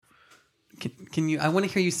Can you? I want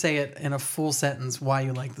to hear you say it in a full sentence. Why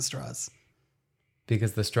you like the straws?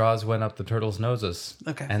 Because the straws went up the turtles' noses.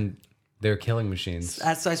 Okay. And they're killing machines. So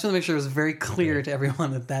I just want to make sure it was very clear to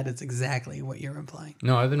everyone that is exactly what you're implying.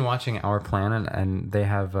 No, I've been watching Our Planet, and they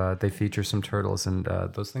have they feature some turtles, and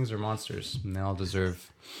those things are monsters, and they all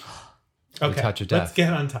deserve a touch of death. Let's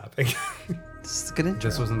get on topic. This is a good intro.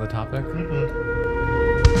 This wasn't the topic?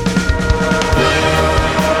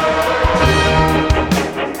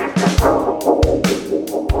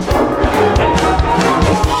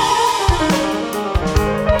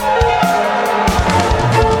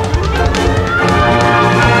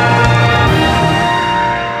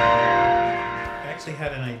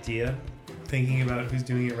 Thinking about who's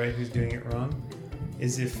doing it right, who's doing it wrong,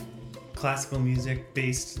 is if classical music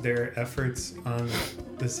based their efforts on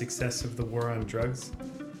the success of the war on drugs.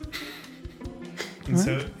 And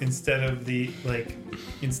so instead of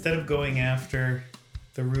going after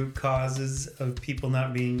the root causes of people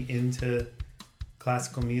not being into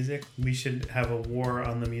classical music, we should have a war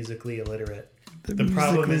on the musically illiterate. The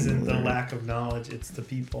problem isn't the lack of knowledge, it's the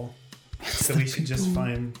people. So we should just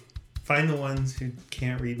find the ones who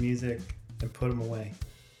can't read music and put them away.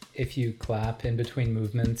 If you clap in between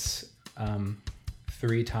movements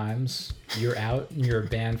 3 times, you're out and you're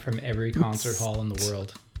banned from every concert hall in the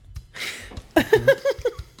world.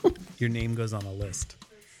 Your name goes on a list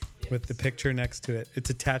with the picture next to it. It's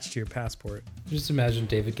attached to your passport. Just imagine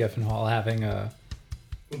David Geffen Hall having a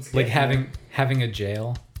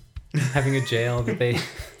jail, having a jail that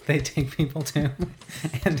they take people to,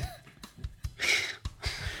 and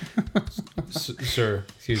sir,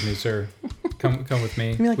 excuse me, sir, come with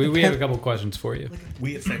me. We have a couple questions for you.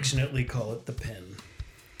 We affectionately call it the pen.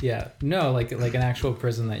 Yeah, no, like an actual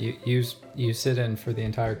prison that you sit in for the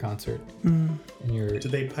entire concert, and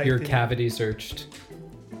you're cavity searched,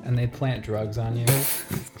 and they plant drugs on you.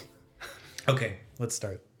 Okay, let's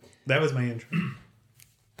start. That was my intro.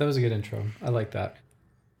 That was a good intro. I like that.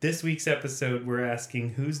 This week's episode, we're asking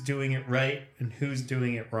who's doing it right and who's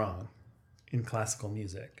doing it wrong in classical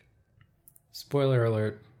music. Spoiler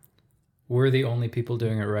alert. We're the only people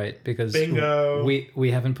doing it right because Bingo.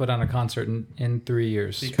 we haven't put on a concert in 3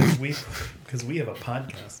 years. Because we have a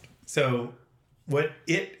podcast. So what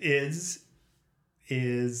it is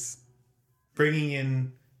bringing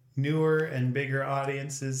in newer and bigger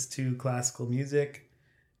audiences to classical music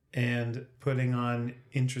and putting on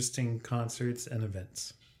interesting concerts and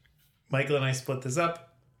events. Michael and I split this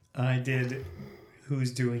up. I did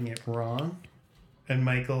who's doing it wrong, and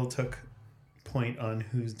Michael took point on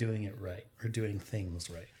who's doing it right or doing things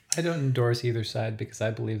right. I don't endorse either side because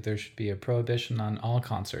I believe there should be a prohibition on all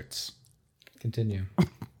concerts. Continue.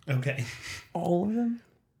 Okay. All of them?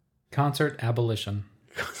 Concert abolition.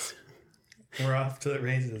 We're off to the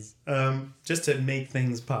races. Just to make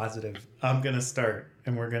things positive, I'm going to start,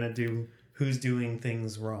 and we're going to do who's doing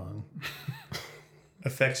things wrong.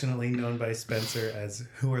 Affectionately known by Spencer as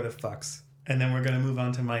Who Are the Fucks. And then we're going to move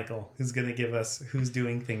on to Michael, who's going to give us who's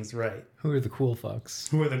doing things right. Who are the cool fucks?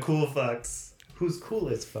 Who are the cool fucks? Who's cool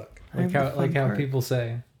as fuck? Like how people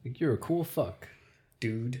say, like, you're a cool fuck.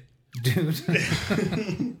 Dude. Dude.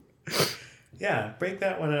 Yeah, break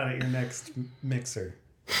that one out at your next mixer.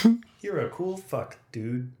 You're a cool fuck,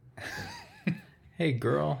 dude. Hey,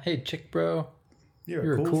 girl. Hey, chick bro.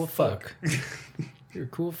 You're a cool fuck. You're a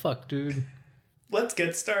cool fuck, dude. Let's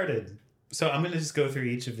get started. So I'm going to just go through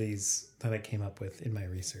each of these that I came up with in my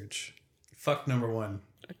research. Fuck number 1.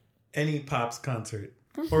 Any Pops concert.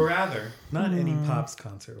 Or rather, not any Pops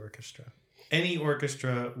concert orchestra. Any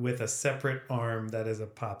orchestra with a separate arm that is a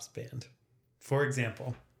Pops band. For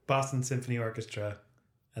example, Boston Symphony Orchestra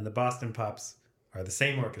and the Boston Pops are the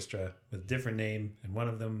same orchestra with a different name, and one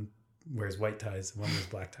of them wears white ties and one wears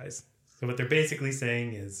black ties. So what they're basically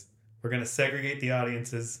saying is we're going to segregate the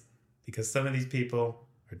audiences because some of these people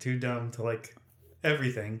are too dumb to like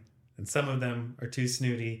everything, and some of them are too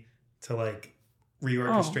snooty to like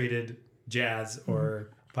reorchestrated jazz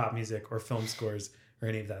or pop music or film scores or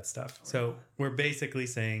any of that stuff. So we're basically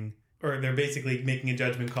saying, or they're basically making a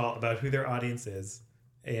judgment call about who their audience is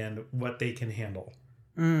and what they can handle.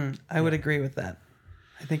 I would agree with that.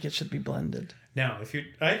 I think it should be blended. Now,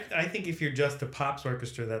 I think if you're just a Pops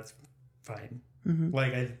orchestra, that's fine. Mm-hmm.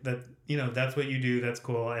 Like that's what you do. That's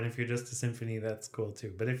cool. And if you're just a symphony, that's cool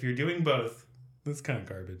too. But if you're doing both, that's kind of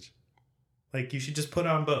garbage. Like you should just put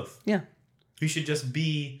on both. Yeah. You should just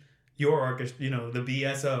be your orchestra. The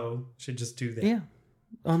BSO should just do that. Yeah.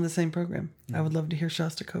 On the same program. Mm-hmm. I would love to hear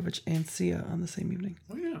Shostakovich and Sia on the same evening.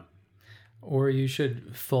 Oh yeah. Or you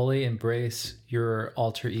should fully embrace your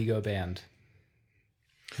alter ego band.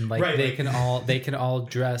 And like they can all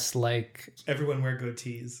dress like everyone wear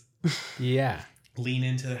goatees. Yeah. Lean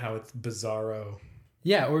into how it's bizarro.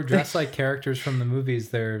 Yeah, or dress like characters from the movies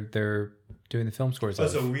they're doing the film scores of.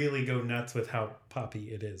 So really go nuts with how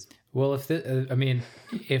poppy it is. Well, if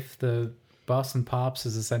the Boston Pops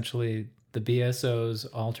is essentially the BSO's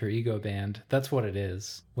alter ego band, that's what it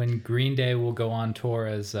is. When Green Day will go on tour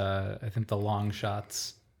as I think the Long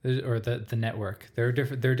Shots or the Network, they're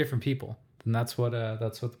different people. And that's what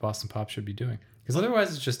the Boston Pops should be doing. Because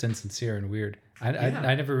otherwise, it's just insincere and weird.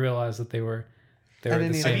 I never realized that they were.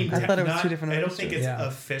 The same. I thought it was two different. I don't think it's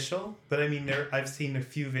official, but I mean, I've seen a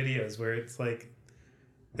few videos where it's like,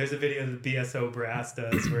 there's a video that the BSO brass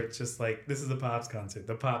does where it's just like, this is a Pops concert.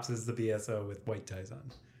 The Pops is the BSO with white ties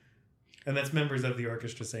on, and that's members of the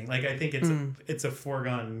orchestra saying. Like, I think it's a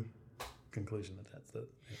foregone conclusion that that's the.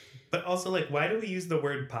 But also, like, why do we use the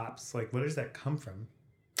word Pops? Like, where does that come from?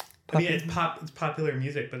 I mean, it's popular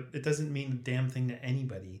music, but it doesn't mean a damn thing to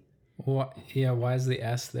anybody. Why is the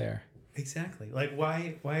S there? Exactly. Like,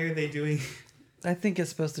 why are they doing... I think it's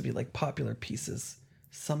supposed to be like popular pieces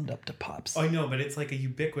summed up to Pops. I know, but it's like a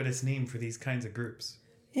ubiquitous name for these kinds of groups.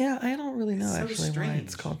 Yeah, I don't really know so actually strange. why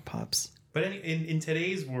it's called Pops. But in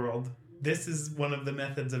today's world, this is one of the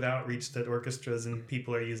methods of outreach that orchestras and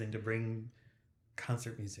people are using to bring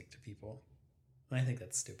concert music to people. And I think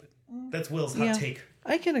that's stupid. That's Will's hot take.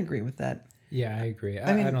 I can agree with that. Yeah, I agree.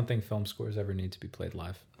 I don't think film scores ever need to be played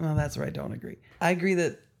live. Well, that's where I don't agree. I agree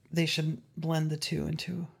that they should blend the two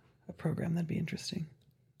into a program. That'd be interesting.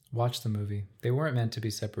 Watch the movie. They weren't meant to be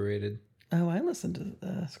separated. Oh, I listened to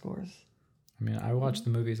the scores. I mean, I watch the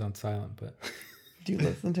movies on silent, but... Do you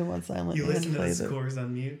listen to them on silent? You listen to the scores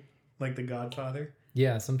on mute? Like The Godfather?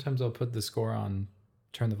 Yeah, sometimes I'll put the score on,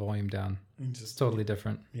 turn the volume down. It's totally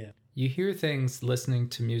different. Yeah. You hear things listening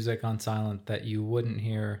to music on silent that you wouldn't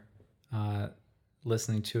hear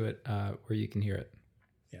listening to it where you can hear it.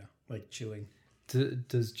 Yeah, like chewing.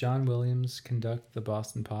 Does John Williams conduct the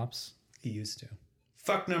Boston Pops? He used to.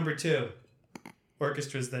 Fuck number 2.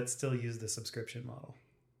 Orchestras that still use the subscription model.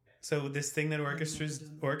 So this thing that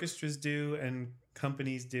orchestras do and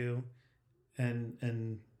companies do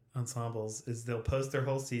and ensembles is they'll post their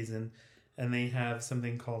whole season and they have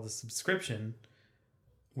something called a subscription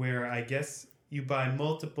where I guess you buy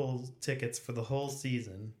multiple tickets for the whole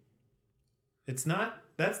season.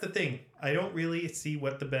 That's the thing. I don't really see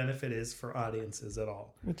what the benefit is for audiences at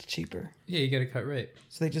all. It's cheaper. Yeah, you get a cut rate.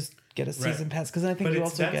 So they just get a season pass. Because I think you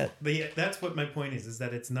also get... That's what my point is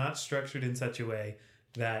that it's not structured in such a way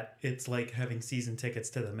that it's like having season tickets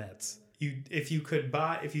to the Mets. If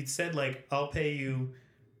you'd said like, I'll pay you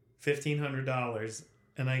 $1,500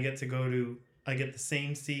 and I get the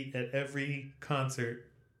same seat at every concert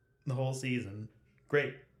the whole season.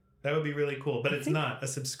 Great. That would be really cool. But it's not. A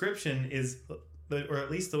subscription is, or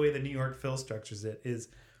at least the way the New York Phil structures it, is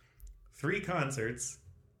 3 concerts,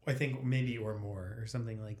 I think maybe or more or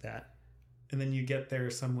something like that. And then you get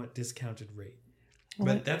their somewhat discounted rate.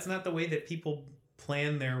 But that's not the way that people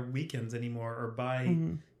plan their weekends anymore or buy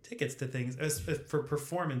tickets to things for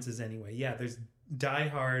performances anyway. Yeah, there's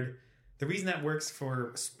diehard. The reason that works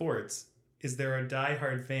for sports is there are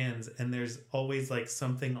diehard fans and there's always like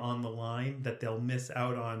something on the line that they'll miss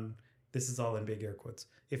out on. This is all in big air quotes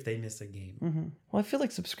if they miss a game. Mm-hmm. Well, I feel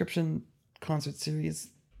like subscription concert series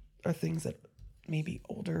are things that maybe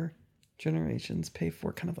older generations pay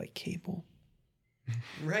for, kind of like cable.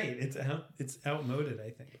 Right. It's outmoded, I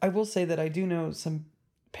think. I will say that I do know some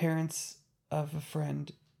parents of a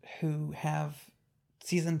friend who have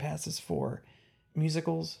season passes for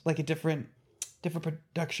musicals, like a different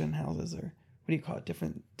production houses, or what do you call it?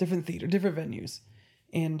 Different theater, different venues.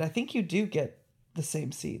 And I think you do get the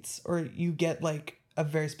same seats, or you get like a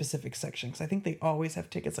very specific section. Because I think they always have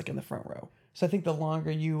tickets like in the front row. So I think the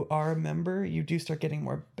longer you are a member, you do start getting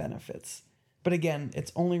more benefits. But again,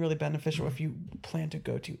 it's only really beneficial if you plan to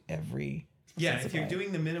go to every... Yeah, if you're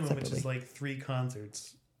doing the minimum, separately, which is like 3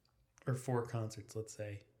 concerts or 4 concerts, let's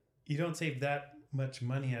say, you don't save that much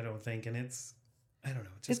money, I don't think. And it's, I don't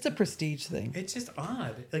know. It's a prestige thing. It's just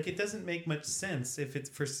odd. Like, it doesn't make much sense if it's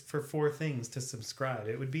for 4 things to subscribe.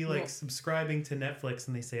 It would be like subscribing to Netflix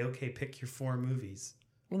and they say, okay, pick your 4 movies.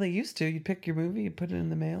 Well, they used to. You'd pick your movie, you put it in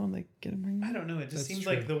the mail, and they get them bring it. I don't know. It just seems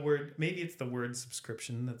like the word... Maybe it's the word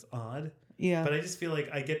subscription that's odd. Yeah. But I just feel like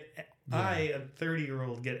I, a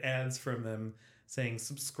 30-year-old, get ads from them saying,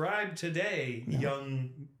 subscribe today, young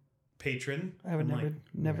patron. I would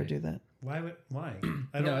never do that. Why?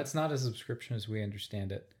 No, it's not a subscription as we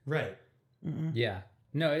understand it. Right. Mm-mm. Yeah.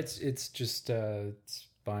 No, it's just it's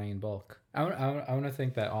buying in bulk. I want to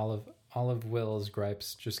think that all of Will's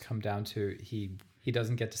gripes just come down to he he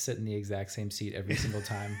doesn't get to sit in the exact same seat every single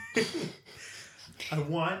time. I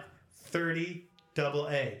want 30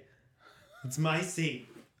 AA. It's my seat.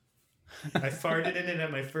 I farted in it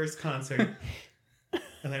at my first concert,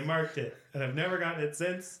 and I marked it, and I've never gotten it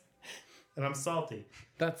since, and I'm salty.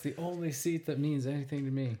 That's the only seat that means anything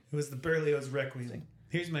to me. It was the Berlioz Requiem.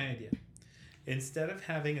 Here's my idea. Instead of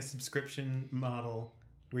having a subscription model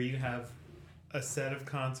where you have a set of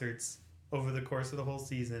concerts over the course of the whole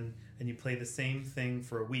season and you play the same thing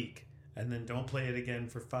for a week and then don't play it again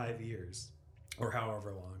for 5 years or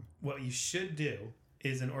however long, what you should do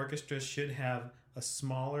is an orchestra should have a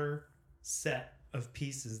smaller set of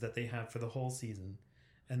pieces that they have for the whole season,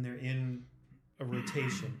 and they're in a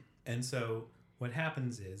rotation. And so what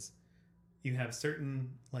happens is you have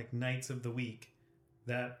certain like nights of the week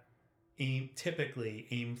that typically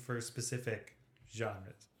aim for specific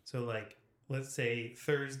genres. So like, let's say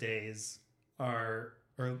Thursdays are,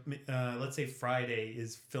 or let's say Friday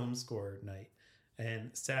is film score night,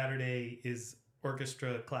 and Saturday is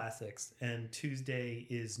orchestra classics, and Tuesday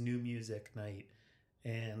is new music night,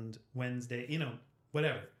 and Wednesday, you know,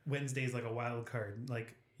 whatever. Wednesday is like a wild card,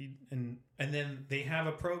 like, and then they have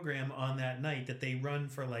a program on that night that they run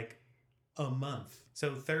for like a month.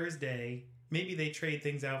 So Thursday, maybe they trade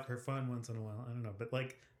things out for fun once in a while. I don't know. But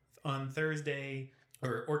like on Thursday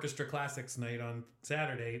or orchestra classics night on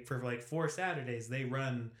Saturday, for like 4 Saturdays, they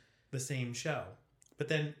run the same show. But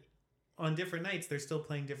then on different nights, they're still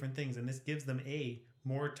playing different things. And this gives them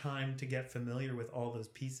more time to get familiar with all those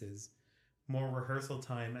pieces, more rehearsal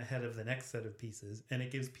time ahead of the next set of pieces. And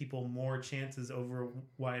it gives people more chances over a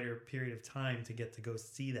wider period of time to get to go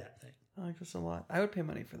see that thing. I like this a lot. I would pay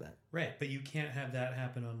money for that. Right, but you can't have that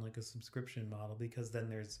happen on like a subscription model, because then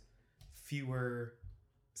there's fewer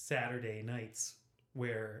Saturday nights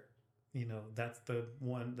where, you know, that's the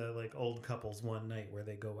like old couples one night where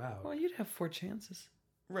they go out. Well, you'd have 4 chances.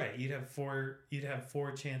 Right, you'd have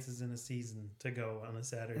four chances in a season to go on a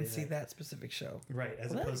Saturday and see night. that specific show. Right,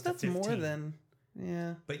 as Well, opposed that's to 15. more than,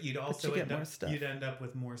 yeah. But you'd also you get end more up stuff. you'd end up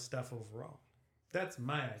with more stuff overall. That's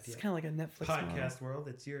my idea. It's kind of like a Netflix Podcast model. world,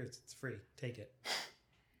 it's yours. It's free. Take it.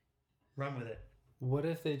 Run with it. What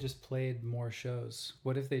if they just played more shows?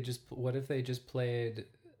 What if they just played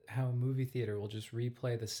how a movie theater will just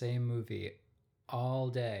replay the same movie all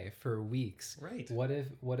day for weeks? Right. What if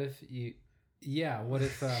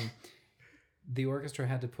the orchestra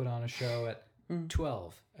had to put on a show at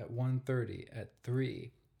 12, at 1:30, at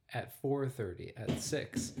 3, at 4:30, at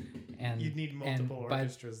 6, and You'd need multiple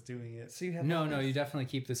orchestras doing it. So you have no, you definitely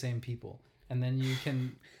keep the same people, and then you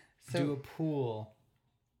can do a pool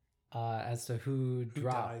as to who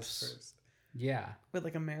drops dies first. Yeah, with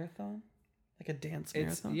like a marathon, like a dance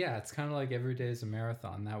marathon. It's kind of like every day is a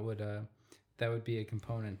marathon. That would be a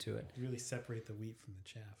component to it. Really separate the wheat from the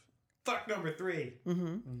chaff. Fuck number 3.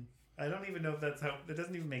 Mm-hmm. I don't even know if that's how. It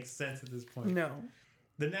doesn't even make sense at this point. No,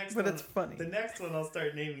 The next but one, it's funny. The next one, I'll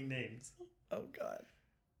start naming names. Oh God.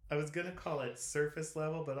 I was gonna call it surface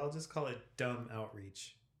level, but I'll just call it dumb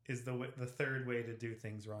outreach. Is the third way to do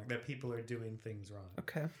things wrong, that people are doing things wrong.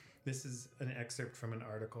 Okay. This is an excerpt from an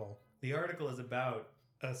article. The article is about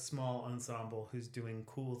a small ensemble who's doing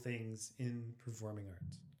cool things in performing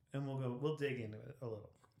arts. And we'll dig into it a little.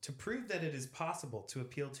 To prove that it is possible to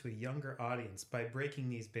appeal to a younger audience by breaking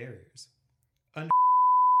these barriers,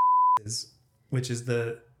 which is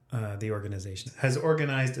the organization, has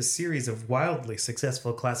organized a series of wildly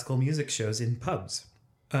successful classical music shows in pubs.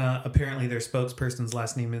 Apparently their spokesperson's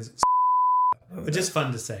last name is but just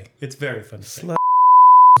fun to say. It's very fun to say.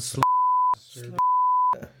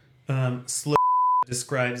 Slow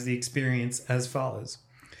describes the experience as follows.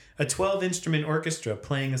 A 12-instrument orchestra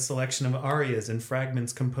playing a selection of arias and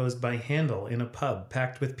fragments composed by Handel in a pub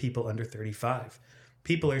packed with people under 35.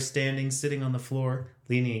 People are standing, sitting on the floor,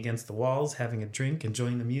 leaning against the walls, having a drink,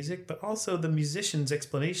 enjoying the music, but also the musicians'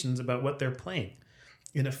 explanations about what they're playing.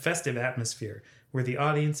 In a festive atmosphere where the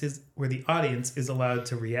audience is allowed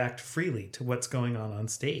to react freely to what's going on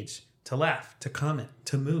stage, to laugh, to comment,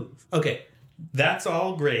 to move. Okay, that's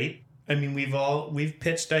all great. I mean, we've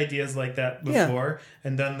pitched ideas like that before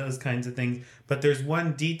and done those kinds of things. But there's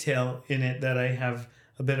one detail in it that I have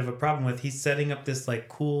a bit of a problem with. He's setting up this like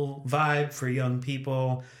cool vibe for young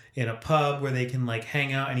people in a pub where they can like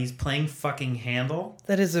hang out, and he's playing fucking Handel.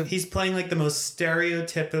 He's playing like the most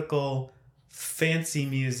stereotypical fancy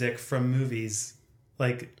music from movies,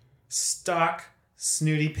 like stock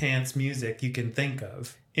snooty pants music you can think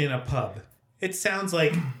of in a pub. It sounds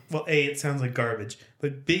like, well, A, it sounds like garbage,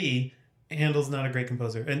 but B, Handel's not a great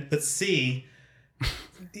composer. But C,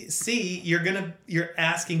 you're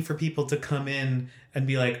asking for people to come in and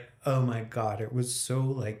be like, oh my God, it was so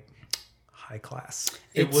like high class.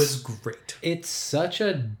 It was great. It's such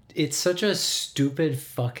a stupid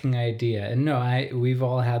fucking idea. And no, we've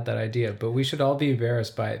all had that idea, but we should all be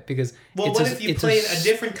embarrassed by it because well, what if you played a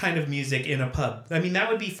different kind of music in a pub? I mean, that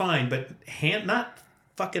would be fine, but not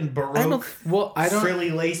fucking baroque, frilly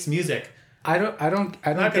lace music. I'm not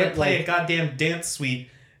going to play a goddamn dance suite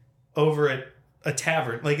over at a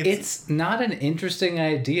tavern. Like it's not an interesting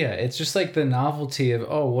idea. It's just like the novelty of,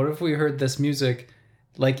 oh, what if we heard this music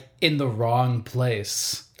like in the wrong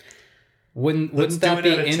place? Wouldn't that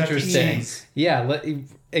be interesting? Yeah,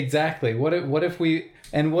 exactly. What if we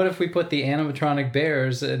put the animatronic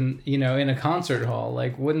bears in a concert hall?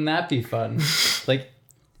 Like, wouldn't that be fun? Like,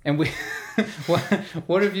 and we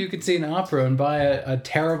what if you could see an opera and buy a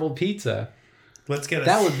terrible pizza?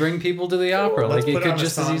 That would bring people to the opera. Like, it could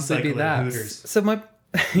just as easily be that. So my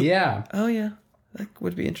yeah. Oh yeah, that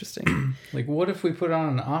would be interesting. Like, what if we put on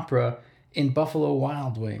an opera in Buffalo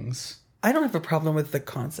Wild Wings? I don't have a problem with the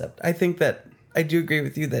concept. I think that I do agree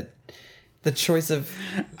with you that the choice of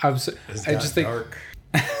I just think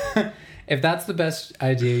if that's the best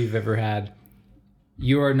idea you've ever had,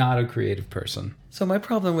 you are not a creative person. So my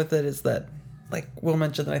problem with it is that, like Will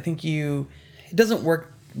mentioned, that I think it doesn't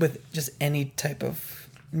work with just any type of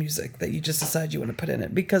music that you just decide you want to put in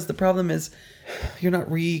it, because the problem is you're not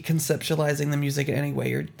reconceptualizing the music in any way.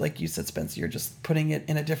 You're, like you said, Spencer, you're just putting it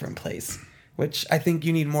in a different place, which I think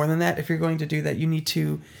you need more than that. If you're going to do that, you need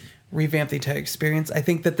to revamp the entire experience. I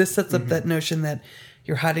think that this sets up that notion that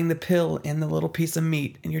you're hiding the pill in the little piece of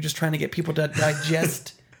meat and you're just trying to get people to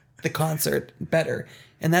digest the concert better.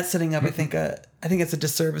 And that's setting up, I think it's a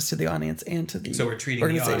disservice to the audience and to the So we're treating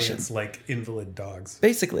the audience like invalid dogs.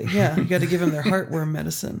 Basically, yeah. You got to give them their heartworm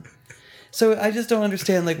medicine. So I just don't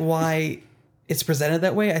understand like why it's presented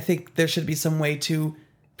that way. I think there should be some way to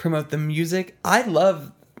promote the music. I do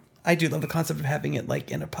love the concept of having it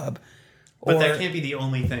like in a pub. But that can't be the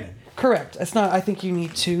only thing. Correct. It's not. I think you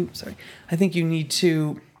need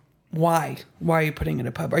to. Why are you putting it in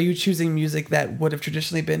a pub? Are you choosing music that would have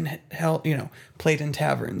traditionally been held, played in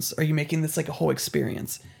taverns? Are you making this like a whole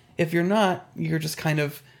experience? If you're not, you're just kind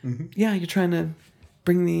of, you're trying to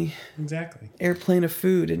bring the airplane of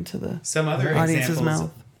food into the audience's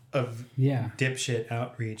mouth. Of dipshit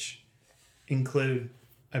outreach include,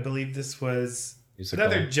 I believe this was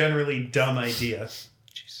another generally dumb idea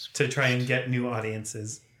to try and get new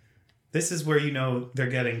audiences. This is where they're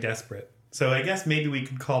getting desperate. So I guess maybe we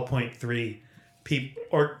could call point 3 people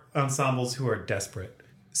or ensembles who are desperate.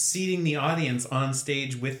 Seating the audience on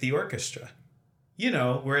stage with the orchestra.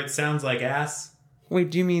 Where it sounds like ass.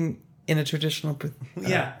 Wait, do you mean in a traditional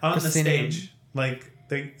on the stage. Like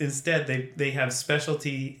they have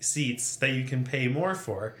specialty seats that you can pay more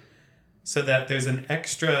for, so that there's an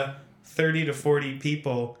extra 30 to 40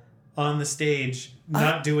 people on the stage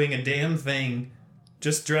not doing a damn thing,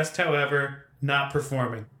 just dressed however, not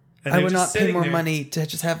performing. And I would not pay more money to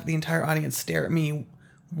just have the entire audience stare at me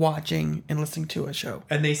watching and listening to a show.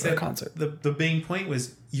 And they said a concert. The main point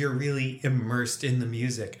was you're really immersed in the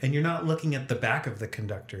music and you're not looking at the back of the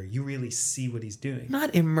conductor. You really see what he's doing.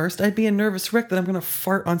 Not immersed. I'd be a nervous wreck that I'm going to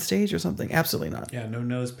fart on stage or something. Absolutely not. Yeah, no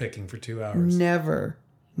nose picking for 2 hours. Never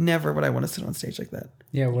would I want to sit on stage like that.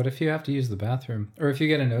 Yeah, what if you have to use the bathroom? Or if you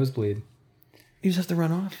get a nosebleed? You just have to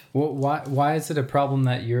run off. Well, why is it a problem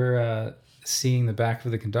that you're seeing the back of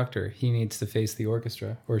the conductor? He needs to face the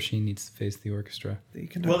orchestra, or she needs to face the orchestra.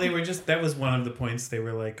 Well, that was one of the points. They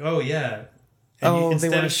were like, oh yeah. And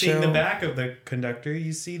instead of seeing the back of the conductor,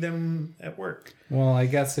 you see them at work. Well, I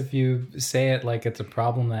guess if you say it like it's a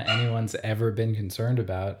problem that anyone's ever been concerned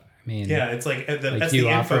about, I mean... Yeah, it's like that's the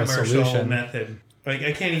infomercial method. Like,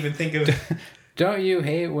 I can't even think of... Don't you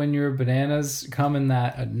hate when your bananas come in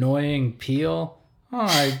that annoying peel? Oh,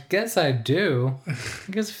 I guess I do. I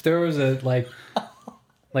guess if there was a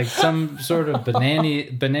like some sort of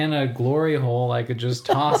banana glory hole, I could just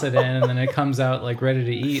toss it in and then it comes out like ready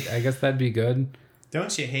to eat. I guess that'd be good.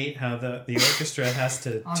 Don't you hate how the orchestra has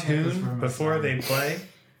to tune before they play?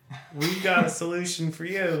 We've got a solution for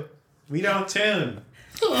you. We don't tune.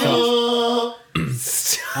 So,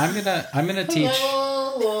 I'm gonna teach.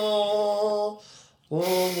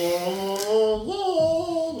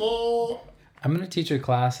 I'm going to teach a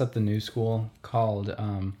class at the new school called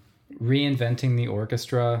Reinventing the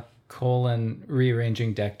Orchestra,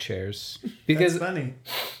 Rearranging Deck Chairs. Because that's funny.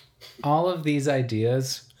 All of these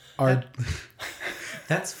ideas are...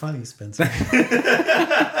 That's funny, Spencer.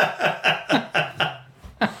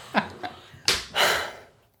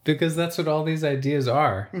 Because that's what all these ideas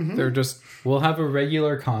are. Mm-hmm. They're just, we'll have a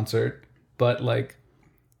regular concert, but like,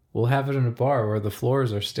 we'll have it in a bar where the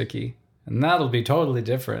floors are sticky. And that'll be totally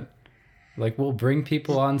different. Like, we'll bring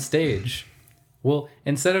people on stage Well,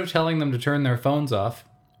 instead of telling them to turn their phones off,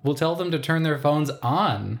 we'll tell them to turn their phones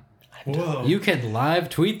on. Whoa. You can live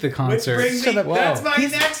tweet the Which concert. brings me, Whoa. that's my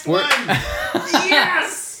next one.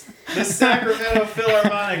 Yes! The Sacramento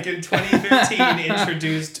Philharmonic in 2015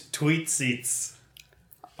 introduced tweet seats.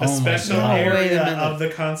 A Oh my special God. Wait a area minute. of the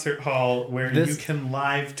concert hall where This- you can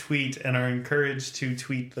live tweet and are encouraged to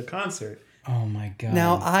tweet the concert. Oh my God.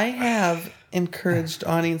 Now, I have encouraged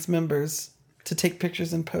audience members to take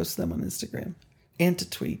pictures and post them on Instagram and to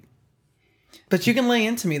tweet. But you can lay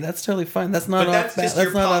into me. That's totally fine. That's not But that's just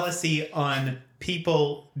your not off- policy on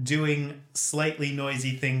people doing slightly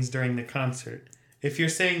noisy things during the concert. If you're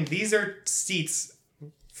saying these are seats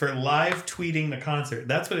for live tweeting the concert,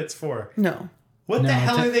 that's what it's for. No. What the No,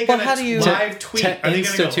 hell to- are they Well, going how do you- live tweet? to Are they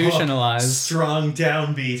gonna go, institutionalize. strong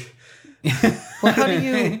downbeat? Well, how do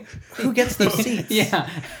you... Who gets those seats? Yeah.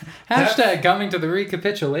 Hashtag coming to the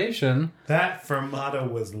recapitulation. That fermata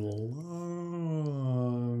was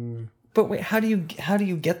long. But wait, how do you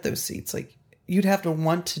get those seats? Like, you'd have to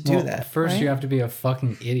want to do Well, that. First, right? you have to be a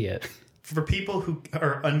fucking idiot. For people who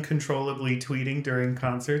are uncontrollably tweeting during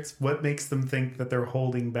concerts, what makes them think that they're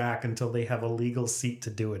holding back until they have a legal seat to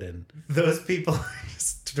do it in? Those people are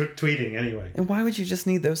just tweeting anyway. And why would you just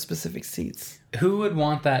need those specific seats? Who would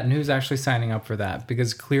want that, and who's actually signing up for that?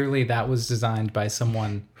 Because clearly that was designed by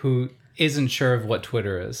someone who isn't sure of what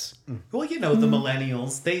Twitter is. Well, you know, the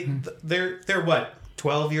millennials, they're what,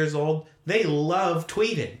 12 years old? They love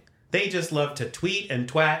tweeting. They just love to tweet and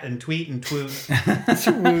twat and tweet and twoot.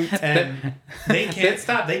 And they can't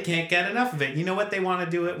stop. They can't get enough of it. You know what they want to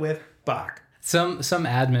do it with? Bach. Some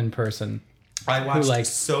admin person. I watched like-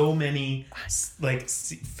 so many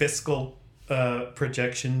fiscal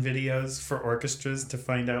projection videos for orchestras to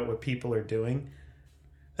find out what people are doing.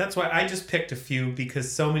 That's why I just picked a few, because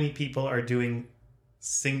so many people are doing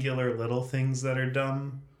singular little things that are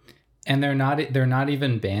dumb. And they're not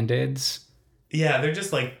even Band-Aids. Yeah, they're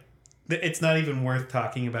just like, it's not even worth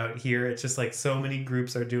talking about here. It's just like so many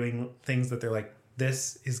groups are doing things that they're like,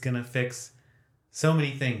 this is going to fix so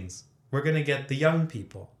many things. We're going to get the young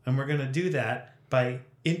people, and we're going to do that by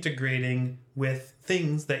integrating with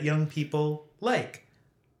things that young people like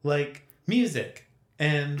music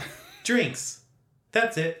and drinks.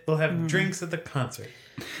 That's it. We'll have drinks at the concert.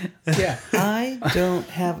 Yeah. I don't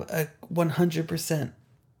have a 100%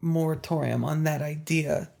 moratorium on that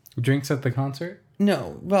idea. Drinks at the concert?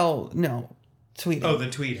 No. Well, no. Tweeting. Oh, the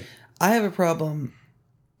tweeting. I have a problem,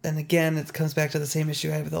 and again, it comes back to the same issue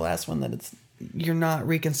I had with the last one, that you're not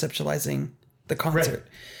reconceptualizing the concert. Right.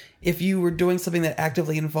 If you were doing something that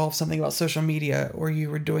actively involved something about social media, or you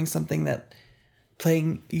were doing something that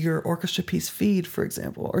playing your orchestra piece feed, for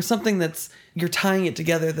example, or something that's you're tying it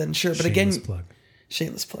together, then sure. But Shameless again, plug.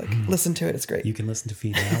 shameless plug. Listen to it; it's great. You can listen to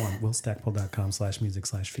Feed now on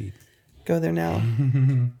willstackpole.com/music/feed. Go there now.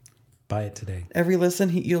 Buy it today. Every listen,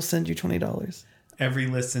 you'll send you $20. Every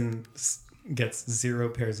listen gets 0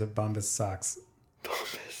 pairs of Bombas socks.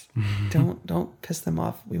 Don't piss them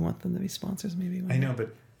off. We want them to be sponsors, maybe. I know,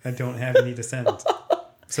 but I don't have any to send.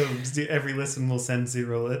 So every listen will send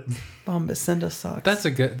 0. Bombas, send us socks.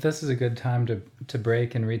 This is a good time to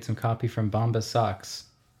break and read some copy from Bombas Socks.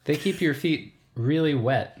 They keep your feet really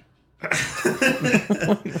wet.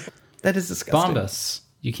 That is disgusting. Bombas.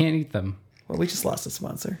 You can't eat them. Well, we just lost a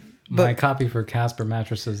sponsor. My copy for Casper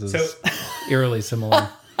mattresses is So- eerily similar.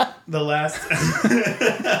 The last.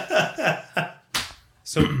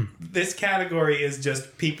 So this category is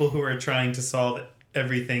just people who are trying to solve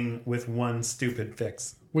everything with one stupid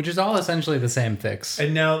fix. Which is all essentially the same fix.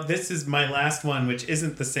 And now this is my last one, which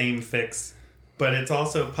isn't the same fix, but it's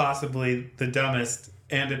also possibly the dumbest,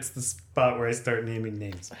 and it's the spot where I start naming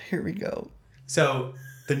names. Here we go. So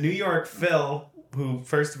the New York Phil, who,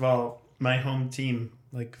 first of all, my home team,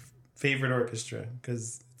 like, favorite orchestra,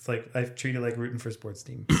 because it's like I treat it like rooting for a sports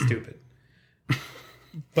team. Stupid.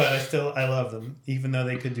 But I love them, even though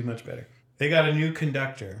they could do much better. They got a new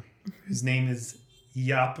conductor whose name is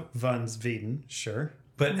Jaap van Zweden, sure.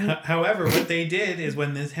 But however, what they did is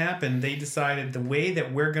when this happened, they decided the way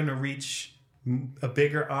that we're going to reach a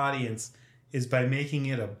bigger audience is by making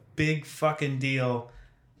it a big fucking deal.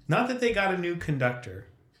 Not that they got a new conductor,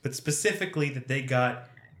 but specifically that they got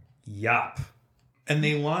Jaap. And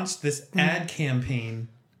they launched this ad campaign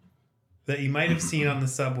that you might have seen on the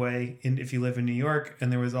subway if you live in New York,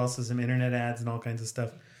 and there was also some internet ads and all kinds of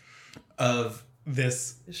stuff of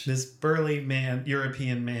this burly man,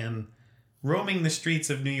 European man, roaming the streets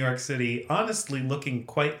of New York City, honestly looking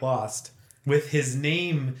quite lost, with his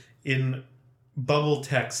name in bubble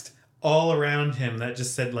text all around him that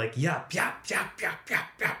just said, like, yap, yap, yap, yap, yap,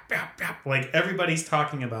 yap, yap, yap. Like, everybody's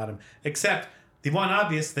talking about him. Except the one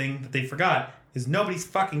obvious thing that they forgot is nobody's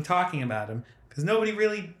fucking talking about him because nobody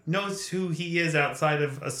really knows who he is outside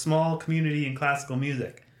of a small community in classical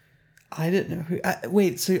music. I didn't know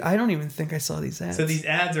who. So I don't even think I saw these ads. So these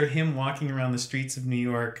ads are him walking around the streets of New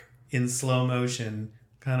York in slow motion,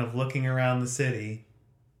 kind of looking around the city,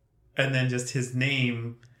 and then just his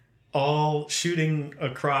name all shooting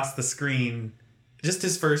across the screen, just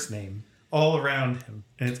his first name, all around him.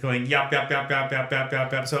 And it's going yap, yap, yap, yap, yap, yap,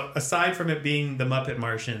 yap, yap. So aside from it being the Muppet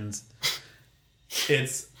Martians,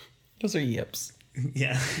 it's... Those are yips.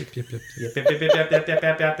 Yeah. Yep, yep, yep. Yep, yep, yep, yep, yep, yep,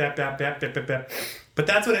 yep, yep, yep, yep, yep, yep, yep, yep. But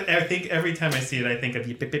that's what I think every time I see it, I think of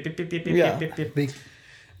yep, yep, yep, yep, yep, yep, yep, yep, yep.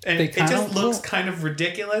 And it just looks kind of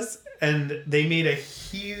ridiculous, and they made a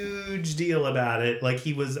huge deal about it, like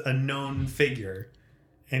he was a known figure.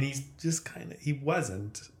 And he's just kind of... He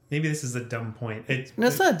wasn't. Maybe this is a dumb point. No,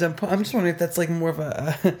 it's not a dumb point. I'm just wondering if that's like more of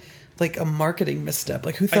a like a marketing misstep.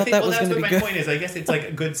 Like, who thought that was going to be good? That's what my point is. I guess it's like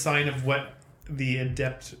a good sign of what the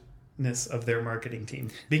adeptness of their marketing team.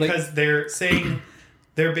 Because they're saying...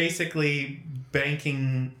 They're basically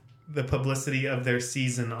banking the publicity of their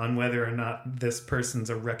season on whether or not this person's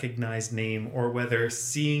a recognized name or whether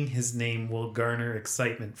seeing his name will garner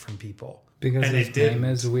excitement from people. Because his name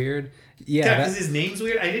is weird. Yeah, because his name's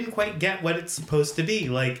weird. I didn't quite get what it's supposed to be.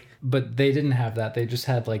 Like, but they didn't have that. They just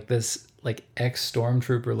had like this like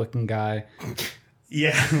ex-stormtrooper looking guy.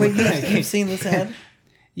 Yeah. Wait, you've seen this ad?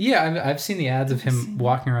 Yeah, I've seen the ads of him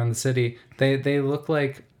walking around the city. They look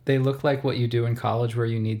like what you do in college where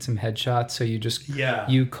you need some headshots. So you just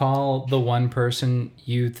you call the one person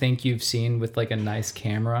you think you've seen with like a nice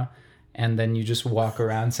camera, and then you just walk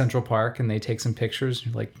around Central Park and they take some pictures.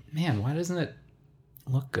 You're like, man, why doesn't it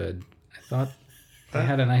look good? I thought I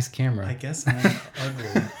had a nice camera. I guess I'm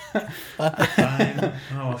ugly.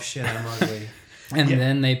 Oh shit, I'm ugly. And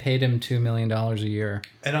then they paid him $2 million a year.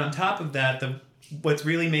 And on top of that, what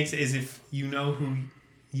really makes it is if you know who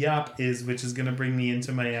Yap is, which is going to bring me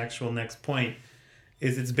into my actual next point,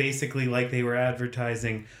 is it's basically like they were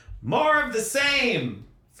advertising more of the same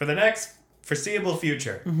for the next foreseeable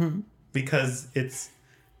future. Mm-hmm. Because it's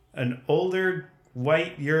an older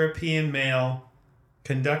white European male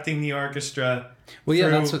conducting the orchestra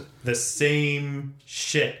through the same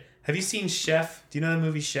shit. Have you seen Chef? Do you know the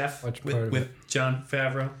movie Chef with Jon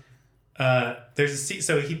Favreau?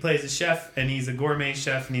 So he plays a chef, and he's a gourmet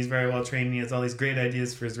chef, and he's very well trained, and he has all these great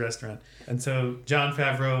ideas for his restaurant. And so Jon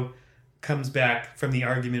Favreau comes back from the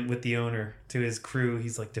argument with the owner to his crew.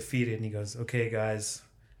 He's like defeated, and he goes, "Okay, guys,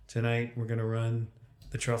 tonight we're gonna run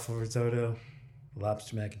the truffle risotto,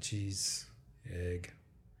 lobster mac and cheese, egg.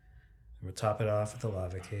 And we'll top it off with the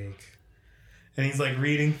lava cake." And he's like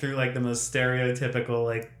reading through like the most stereotypical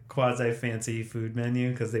like quasi fancy food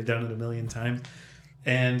menu because they've done it a million times.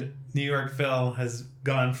 And New York Phil has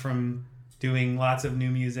gone from doing lots of new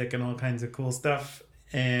music and all kinds of cool stuff,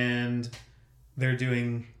 and they're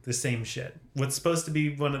doing the same shit. What's supposed to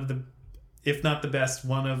be one of the, if not the best,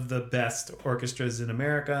 one of the best orchestras in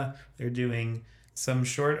America. They're doing some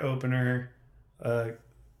short opener,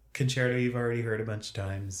 concerto you've already heard a bunch of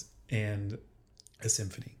times, and a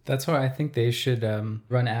symphony. That's why I think they should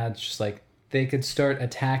run ads just like they could start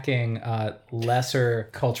attacking lesser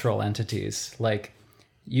cultural entities. Like,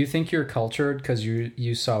 you think you're cultured because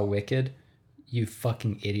you saw Wicked, you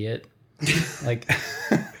fucking idiot. Like,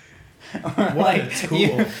 what like, a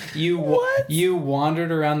tool. You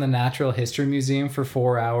wandered around the Natural History Museum for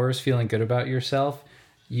 4 hours feeling good about yourself.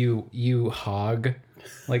 You hog.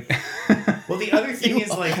 Like, well, the other thing is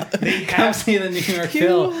like they come see the New York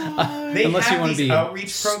Phil. They unless have you want to these be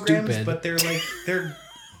outreach programs, stupid. but they're like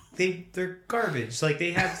they're garbage. Like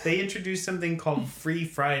they introduced something called Free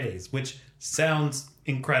Fridays, which sounds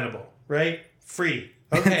incredible, right? Free.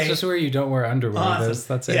 Okay. It's just where you don't wear underwear. Awesome.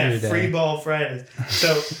 That's every day. Free ball Fridays.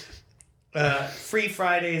 So Free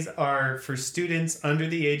Fridays are for students under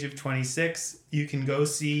the age of 26. You can go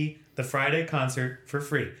see the Friday concert for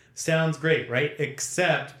free. Sounds great, right?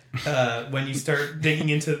 Except when you start digging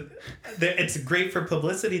into... It's great for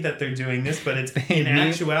publicity that they're doing this, but it's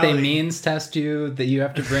actuality... They means test you, that you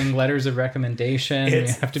have to bring letters of recommendation. You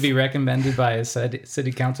have to be recommended by a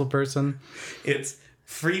city council person. It's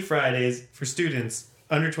Free Fridays for students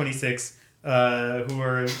under 26 who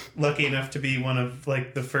are lucky enough to be one of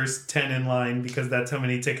like the first 10 in line because that's how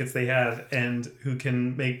many tickets they have, and who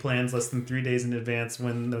can make plans less than 3 days in advance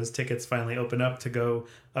when those tickets finally open up to go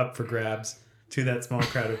up for grabs to that small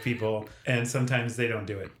crowd of people. And sometimes they don't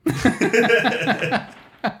do it.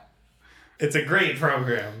 It's a great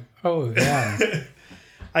program. Oh yeah.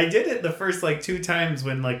 I did it the first like 2 times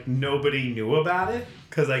when like nobody knew about it,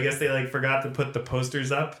 because I guess they like forgot to put the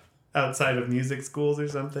posters up outside of music schools or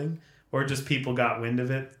something. Or just people got wind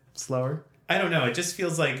of it slower. I don't know. It just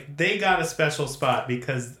feels like they got a special spot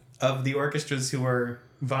because of the orchestras who are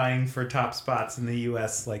vying for top spots in the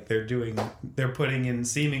U.S. Like they're putting in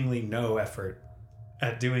seemingly no effort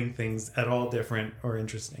at doing things at all different or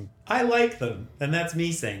interesting. I like them, and that's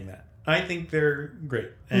me saying that. I think they're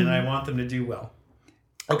great, and I want them to do well.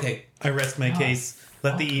 Okay, I rest my case.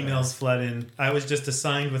 Let the emails flood in. I was just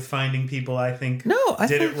assigned with finding people I think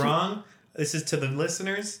did it wrong. This is to the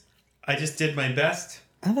listeners. I just did my best.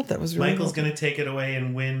 I thought that was really Michael's going to take it away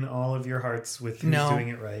and win all of your hearts with who's doing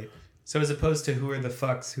it right. So as opposed to who are the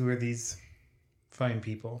fucks, who are these fine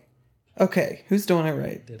people? Okay, who's doing it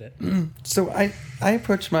right? Did it. So I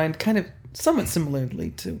approached mine kind of somewhat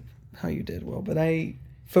similarly to how you did, Will, but I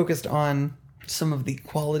focused on some of the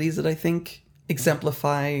qualities that I think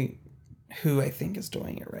exemplify who I think is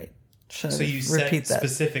doing it right. Should So you set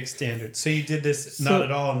specific standards. So you did this not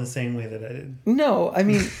at all in the same way that I did. No, I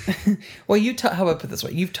mean, well, how about I put it this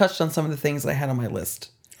way? You've touched on some of the things that I had on my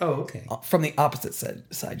list. Oh, okay. From the opposite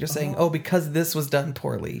side. You're saying, because this was done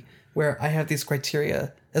poorly, where I have these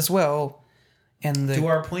criteria as well. And do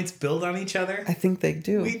our points build on each other? I think they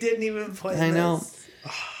do. We didn't even play this. I know.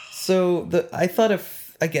 So I thought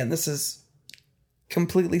again, this is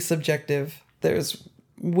completely subjective. There's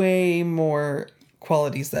way more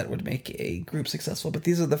qualities that would make a group successful, but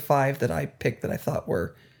these are the 5 that I picked that I thought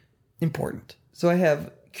were important. So I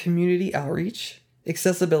have community outreach,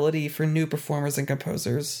 accessibility for new performers and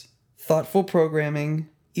composers, thoughtful programming,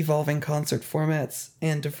 evolving concert formats,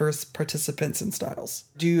 and diverse participants and styles.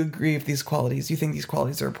 Do you agree with these qualities? Do you think these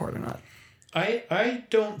qualities are important or not? I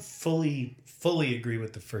don't fully agree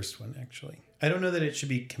with the first one, actually. I don't know that it should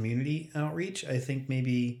be community outreach. I think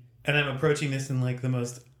maybe, and I'm approaching this in like the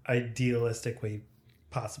most idealistic way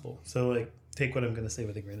possible. So like take what I'm going to say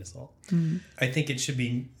with a grain of salt. Mm-hmm. I think it should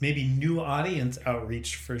be maybe new audience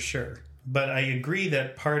outreach for sure. But I agree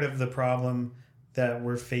that part of the problem that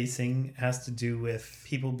we're facing has to do with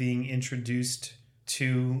people being introduced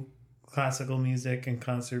to classical music and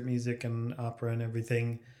concert music and opera and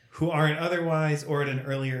everything who aren't otherwise or at an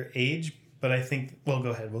earlier age. But I think, well, go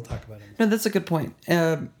ahead. We'll talk about it. No, that's a good point.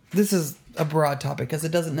 This is a broad topic because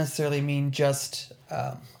it doesn't necessarily mean just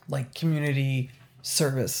like community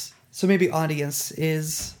service. So maybe audience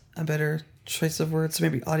is a better choice of words. So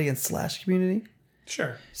maybe audience/community.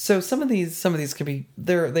 Sure. So some of these could be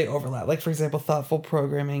they overlap. Like for example, thoughtful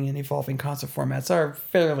programming and evolving concert formats are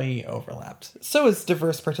fairly overlapped. So is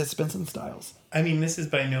diverse participants and styles. I mean, this is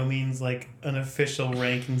by no means like an official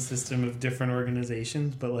ranking system of different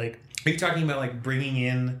organizations, but like, are you talking about like bringing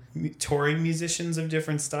in touring musicians of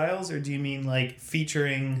different styles, or do you mean like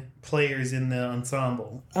featuring players in the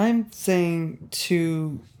ensemble? I'm saying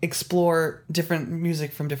to explore different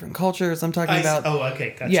music from different cultures. I'm talking about... Oh,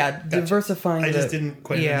 okay, gotcha. Yeah, gotcha. diversifying... I just didn't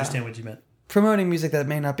quite understand what you meant. Promoting music that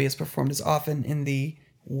may not be as performed as often in the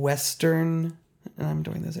Western, and I'm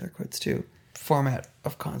doing those air quotes too, format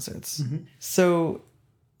of concerts. Mm-hmm. So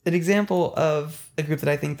an example of a group that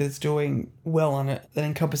I think that's doing well on it that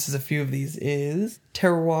encompasses a few of these is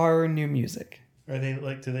Terroir New Music. Are they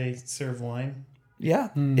like, do they serve wine? Yeah.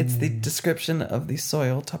 It's the description of the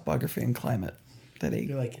soil, topography, and climate that a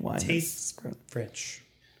like wine tastes French.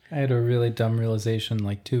 I had a really dumb realization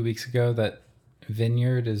like 2 weeks ago that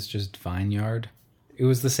vineyard is just vineyard. It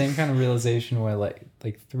was the same kind of realization where like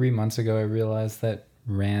 3 months ago I realized that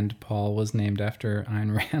Rand Paul was named after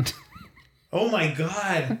Ayn Rand. Oh my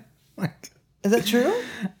God. Is that true?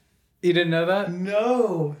 You didn't know that?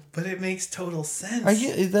 No, but it makes total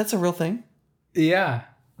sense. That's a real thing? Yeah.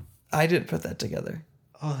 I didn't put that together.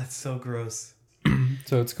 Oh, that's so gross.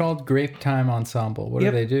 So it's called Grape Time Ensemble. What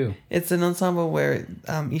do they do? It's an ensemble where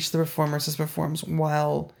each of the performers just performs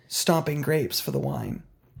while stomping grapes for the wine.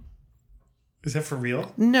 Is that for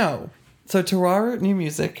real? No. So Terroir New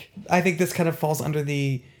Music, I think this kind of falls under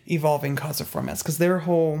the evolving concert formats because their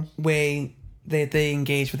whole way they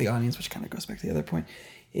engage with the audience, which kind of goes back to the other point,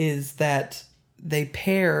 is that they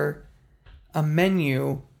pair a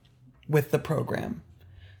menu with the program.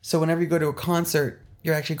 So whenever you go to a concert,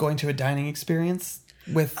 you're actually going to a dining experience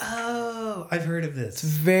with... Oh, I've heard of this. It's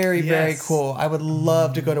very, very cool. I would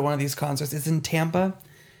love to go to one of these concerts. It's in Tampa,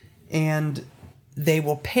 and they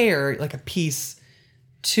will pair like a piece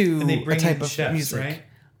to a type of chefs, music. Right?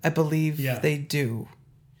 I believe they do.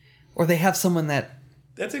 Or they have someone that...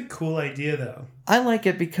 That's a cool idea, though. I like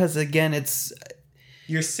it because, again, it's...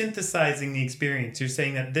 You're synthesizing the experience. You're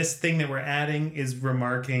saying that this thing that we're adding is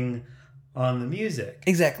remarking on the music.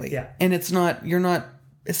 Exactly. Yeah. And it's not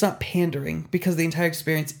pandering because the entire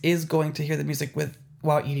experience is going to hear the music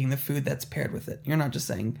while eating the food that's paired with it. You're not just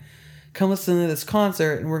saying, come listen to this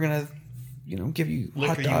concert and we're going to, give you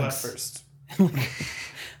liquor hot dogs. You up first.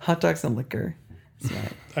 Hot dogs and liquor.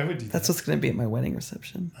 I would do That's what's going to be at my wedding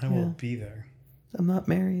reception. I will be there. I'm not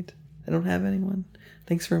married. I don't have anyone.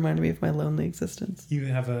 Thanks for reminding me of my lonely existence. You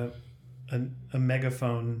have a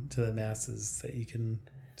megaphone to the masses that you can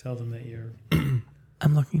tell them that you're...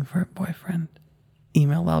 I'm looking for a boyfriend.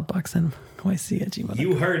 Email loudboxnyc@gmail.com.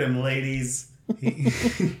 You heard him, ladies.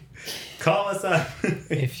 Call us up.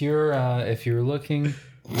 If you're looking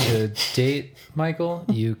to date Michael,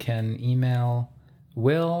 you can email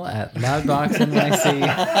Will at loudboxnyc.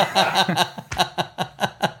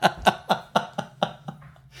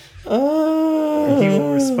 He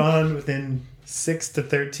will respond within 6 to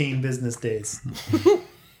 13 business days.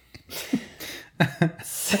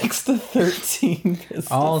 6 to 13.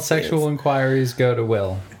 All sexual inquiries go to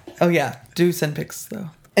Will. Oh yeah, do send pics though.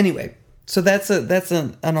 Anyway, so that's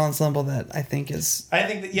an ensemble that I think is. I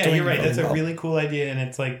think that you're right. That's a really cool idea, and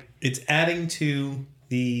it's like it's adding to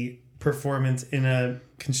the performance in a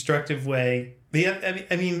constructive way.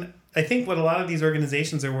 I mean, I think what a lot of these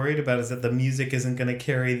organizations are worried about is that the music isn't going to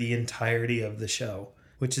carry the entirety of the show,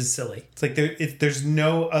 which is silly. It's like there's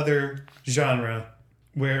no other genre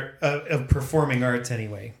where of performing arts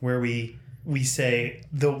anyway, where we say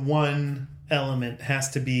the one element has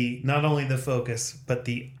to be not only the focus, but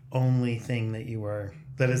the only thing that you're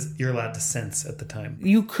allowed to sense at the time.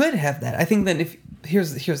 You could have that. I think that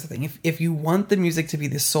here's the thing. If you want the music to be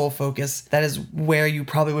the sole focus, that is where you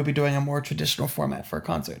probably would be doing a more traditional format for a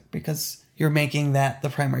concert, because you're making that the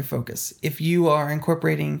primary focus. If you are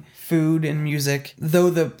incorporating food and music, though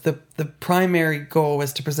the primary goal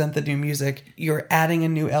is to present the new music, you're adding a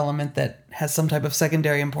new element that has some type of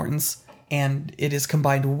secondary importance, and it is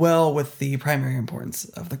combined well with the primary importance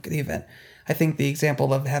of the event. I think the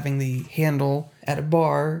example of having the handle at a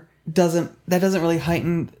bar doesn't really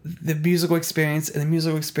heighten the musical experience, and the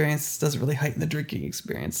musical experience doesn't really heighten the drinking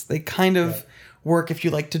experience. They kind of work if you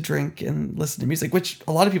like to drink and listen to music, which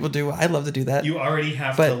a lot of people do. I love to do that. You already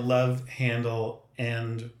have to love Handel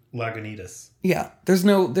and Lagunitas. Yeah, there's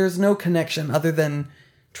no connection other than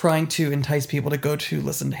trying to entice people to go to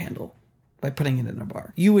listen to Handel by putting it in a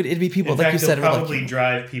bar. It'd be people, like you said, it'll probably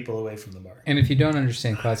drive people away from the bar. And if you don't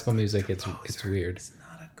understand classical music, it's weird. He's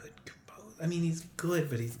not a good composer. I mean, he's good,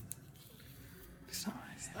 but he's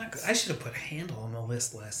not good. I should have put Handel on the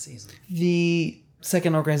list last season. The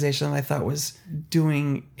second organization I thought was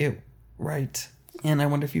doing it right, and I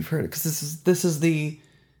wonder if you've heard it, because this is the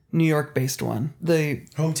New York-based one. The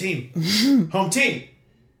home team.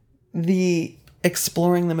 The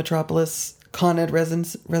Exploring the Metropolis Con Ed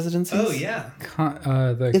residencies. Oh yeah, the Con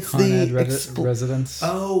Ed residence.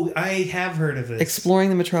 Oh, I have heard of it. Exploring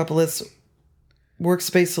the Metropolis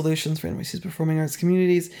Workspace Solutions for NYC's Performing Arts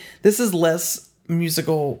Communities. This is less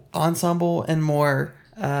musical ensemble and more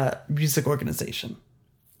music organization,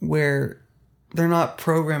 where they're not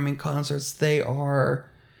programming concerts. They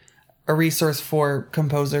are a resource for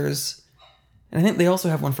composers, and I think they also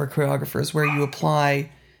have one for choreographers, where you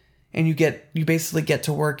apply and you basically get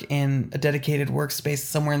to work in a dedicated workspace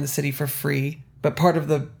somewhere in the city for free. But part of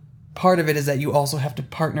it is that you also have to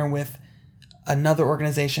partner with another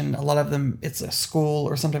organization. A lot of them, it's a school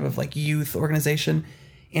or some type of like youth organization,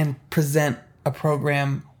 and present a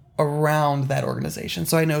program around that organization.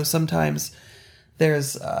 So I know sometimes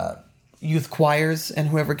there's youth choirs, and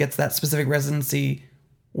whoever gets that specific residency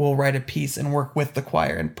will write a piece and work with the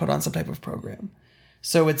choir and put on some type of program.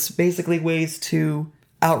 So it's basically ways to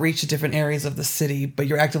outreach to different areas of the city, but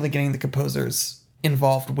you're actively getting the composers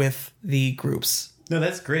involved with the groups. No,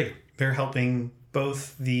 that's great. They're helping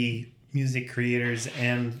both the music creators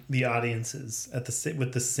and the audiences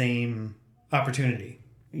with the same opportunity.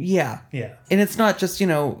 Yeah. Yeah. And it's not just,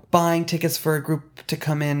 buying tickets for a group to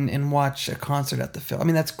come in and watch a concert at the film. I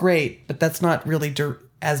mean, that's great, but that's not really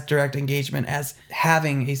as direct engagement as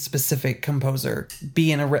having a specific composer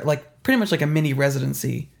be in pretty much like a mini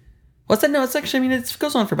residency. What's that? No, it's actually, it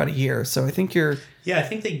goes on for about a year. So I think I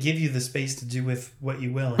think they give you the space to do with what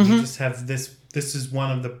you will. And you just have this is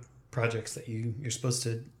one of the projects that you're supposed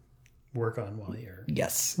to work on while you're...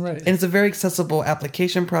 Yes. Right. And it's a very accessible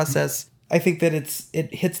application process. I think that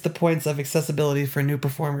it hits the points of accessibility for new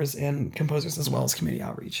performers and composers, as well as community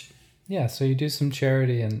outreach. Yeah, so you do some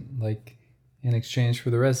charity in exchange for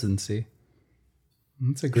the residency.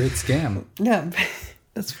 That's a great scam. Yeah,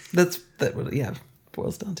 that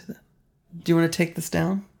boils down to that. Do you want to take this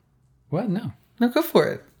down? What? No, go for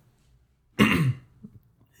it.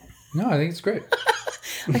 No, I think it's great.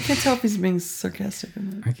 I can't tell if he's being sarcastic or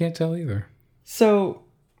not. I can't tell either. So,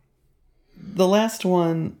 the last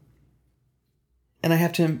one, and I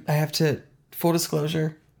have to full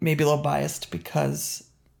disclosure, maybe a little biased, because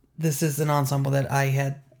this is an ensemble that I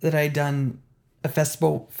had that I had done a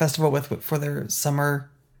festival with for their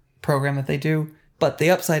summer program that they do. But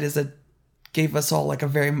the upside is it gave us all like a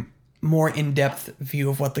very more in-depth view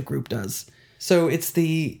of what the group does. So it's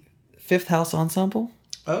the Fifth House Ensemble.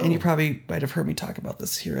 Oh. And you probably might have heard me talk about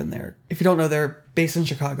this here and there. If you don't know, they're based in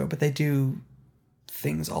Chicago, but they do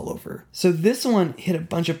things all over. So this one hit a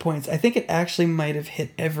bunch of points. I think it actually might have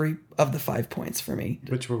hit every of the 5 points for me.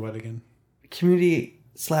 Which were what again?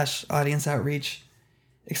 Community/audience outreach,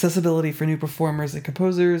 accessibility for new performers and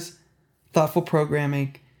composers, thoughtful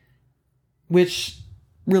programming, which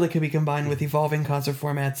really could be combined with evolving concert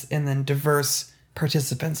formats, and then diverse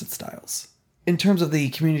participants and styles. In terms of the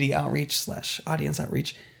community outreach/audience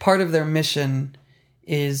outreach, part of their mission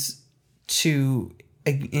is to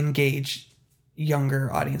engage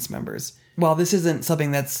younger audience members. While this isn't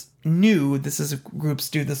something that's new, groups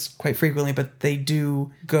do this quite frequently, but they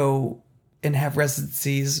do go and have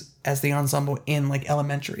residencies as the ensemble in like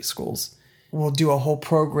elementary schools. We'll do a whole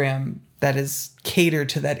program that is catered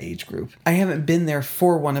to that age group. I haven't been there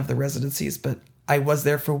for one of the residencies, but I was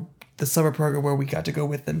there for the summer program where we got to go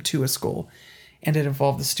with them to a school, and it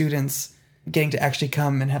involved the students getting to actually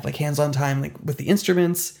come and have like hands-on time, like with the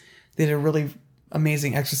instruments. They did a really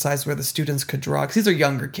amazing exercise where the students could draw, because these are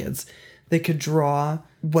younger kids. They could draw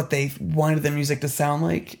what they wanted the music to sound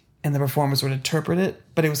like, and the performers would interpret it.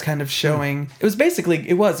 But it was kind of showing,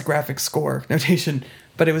 it was graphic score notation,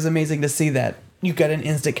 but it was amazing to see that you got an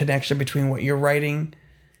instant connection between what you're writing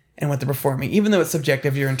and what they're performing. Even though it's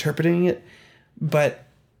subjective, you're interpreting it, but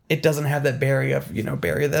it doesn't have that barrier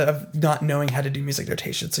of not knowing how to do music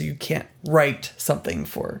notation. So you can't write something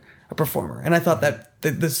for a performer. And I thought that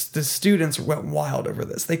the students went wild over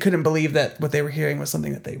this. They couldn't believe that what they were hearing was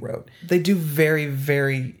something that they wrote. They do very,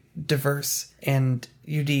 very diverse and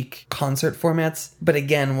unique concert formats. But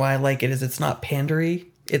again, why I like it is it's not pandery.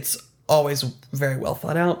 It's always very well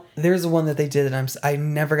thought out. There's one that they did, and I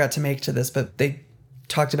never got to make to this, but they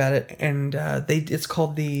talked about it, and it's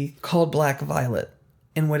called Black Violet.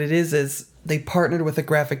 And what it is they partnered with a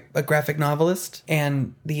graphic novelist,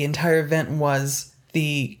 and the entire event was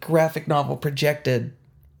the graphic novel projected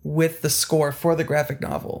with the score for the graphic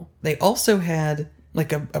novel. They also had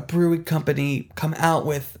like a brewing company come out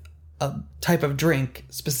with a type of drink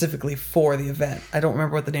specifically for the event. I don't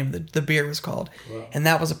remember what the name of the beer was called. Wow. And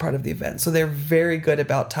that was a part of the event. So they're very good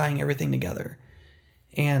about tying everything together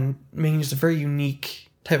and making just a very unique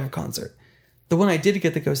type of concert. The one I did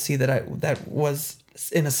get to go see that was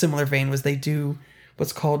in a similar vein was they do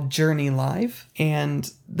what's called Journey Live,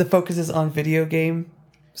 and the focus is on video game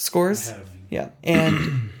scores. Yeah.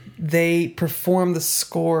 And they perform the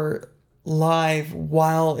score live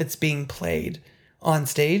while it's being played on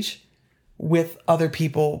stage with other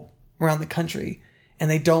people around the country, and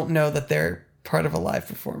they don't know that they're part of a live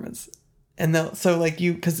performance. And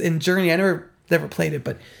because in Journey, I never played it,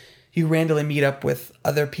 but you randomly meet up with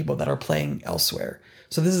other people that are playing elsewhere.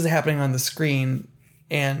 So this is happening on the screen,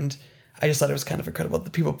 and I just thought it was kind of incredible. The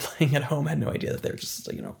people playing at home had no idea that they were just,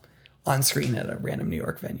 on screen at a random New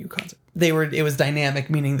York venue concert. It was dynamic,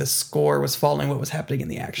 meaning the score was following what was happening in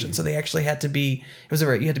the action. So they actually had to be,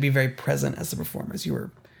 you had to be very present as the performers. You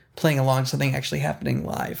were playing along something actually happening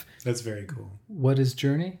live. That's very cool. What is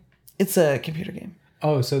Journey? It's a computer game.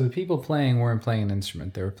 Oh, so the people playing weren't playing an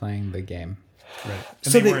instrument. They were playing the game. Right.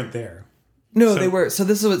 And they weren't there. No, they were. So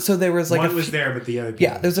there was like one was there, but the other people.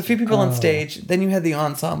 Yeah, there's a few people on stage. Then you had the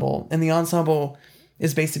ensemble, and the ensemble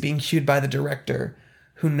is basically being cued by the director,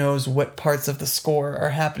 who knows what parts of the score are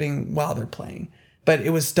happening while they're playing. But it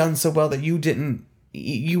was done so well that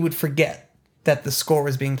you would forget that the score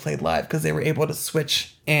was being played live, because they were able to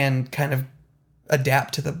switch and kind of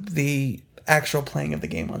adapt to the actual playing of the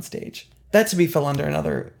game on stage. That to me fell under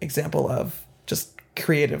another example of just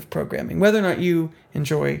creative programming. Whether or not you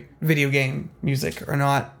enjoy video game music or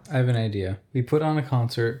not. I have an idea. We put on a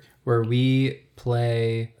concert where we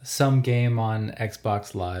play some game on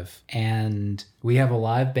Xbox Live, and we have a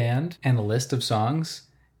live band and a list of songs,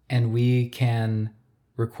 and we can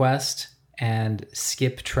request and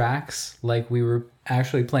skip tracks like we were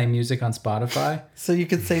actually playing music on Spotify. So you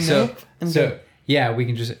could say nope. Yeah, we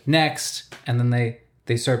can just next, and then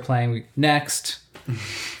they start playing next.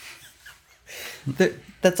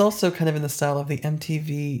 That's also kind of in the style of the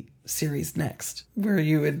MTV series Next, where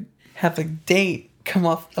you would have a date come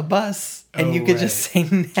off a bus and you could just say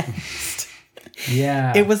next.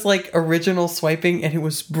 Yeah. It was like original swiping, and it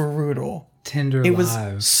was brutal. Tinder It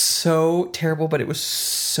Live. was so terrible, but it was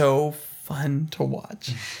so fun to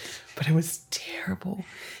watch. But it was terrible.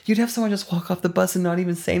 You'd have someone just walk off the bus and not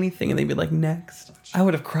even say anything, and they'd be like, next. I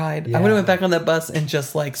would have cried. Yeah. I would have went back on that bus and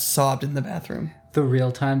just sobbed in the bathroom. The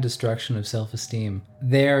real-time destruction of self-esteem.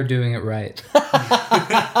 They're doing it right.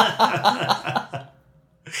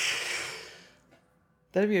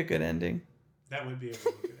 That'd be a good ending. That would be a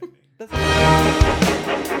really good ending.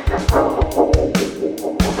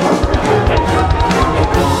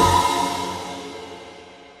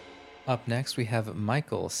 Up next, we have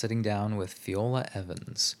Michael sitting down with Fjóla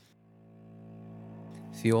Evans.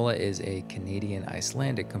 Fjóla is a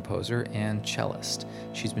Canadian-Icelandic composer and cellist.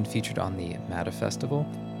 She's been featured on the Mata Festival,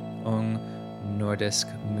 Ung Nordisk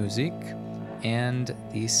Musik, and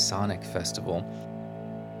the Sonic Festival.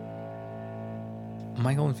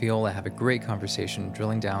 Michael and Fjóla have a great conversation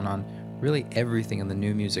drilling down on really everything in the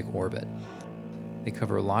new music orbit. They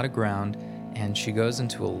cover a lot of ground, and she goes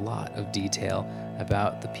into a lot of detail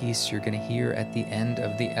about the piece you're going to hear at the end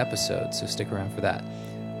of the episode, so stick around for that.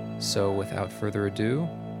 So without further ado,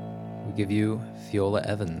 we give you Fjóla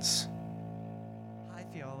Evans. Hi,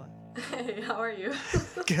 Fjóla. Hey, how are you?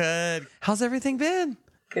 Good. How's everything been?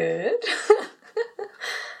 Good.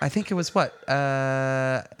 I think it was what?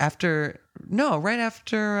 Right after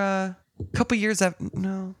a couple years after,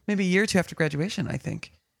 no, maybe a year or two after graduation, I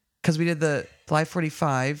think. Because we did the Live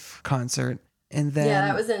 45 concert, and then... Yeah,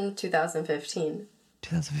 that was in 2015.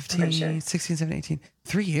 2015, Sure. 16, 17, 18.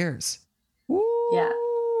 3 years. Woo! Yeah.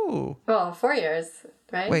 Well, 4 years,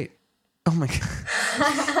 right? Wait. Oh my God.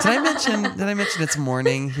 Did I mention it's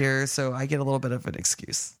morning here, so I get a little bit of an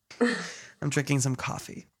excuse. I'm drinking some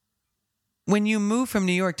coffee. When you moved from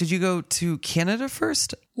New York, did you go to Canada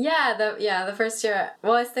first? Yeah, the first year.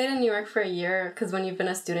 Well, I stayed in New York for a year because when you've been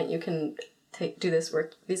a student, you can do this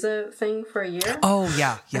work visa thing for a year. Oh,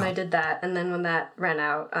 yeah. And I did that. And then when that ran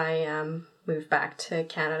out, I moved back to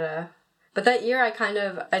Canada. But that year, I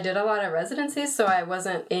did a lot of residencies, so I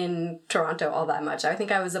wasn't in Toronto all that much. I think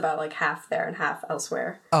I was about like half there and half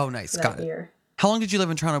elsewhere. Oh, nice. Got it. Year. How long did you live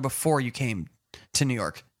in Toronto before you came to New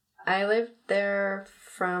York? I lived there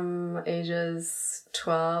from ages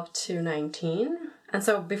 12 to 19. And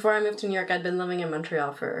so before I moved to New York, I'd been living in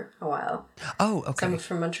Montreal for a while. Oh, okay. So I moved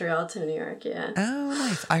from Montreal to New York, yeah. Oh,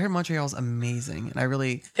 nice. I heard Montreal's amazing, and I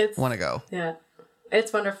really want to go. Yeah.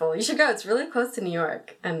 It's wonderful. You should go. It's really close to New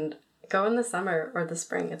York. And go in the summer or the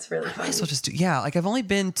spring. It's really fun. I might as well just do, like I've only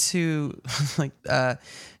been to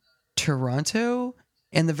Toronto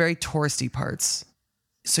and the very touristy parts.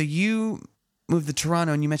 So you moved to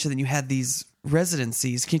Toronto and you mentioned that you had these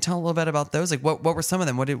residencies. Can you tell a little bit about those? Like what were some of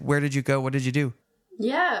them? Where did you go? What did you do?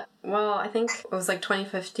 Yeah, well, I think it was like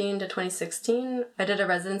 2015 to 2016. I did a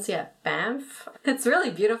residency at Banff. It's really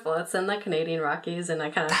beautiful. It's in the Canadian Rockies, and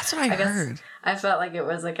That's what I heard. I felt like it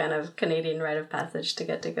was a kind of Canadian rite of passage to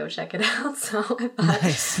get to go check it out. So I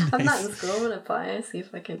thought, I'm not in school, I'm going to apply, see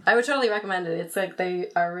if I can. I would totally recommend it. It's like they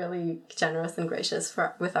are really generous and gracious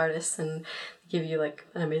with artists, and give you like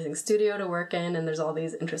an amazing studio to work in, and there's all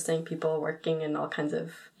these interesting people working in all kinds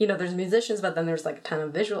of, there's musicians, but then there's like a ton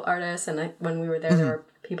of visual artists, and when we were there, there were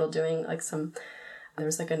people doing like there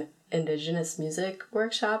was like an indigenous music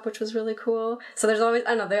workshop, which was really cool. So there's always,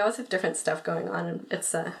 they always have different stuff going on, and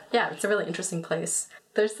it's a really interesting place.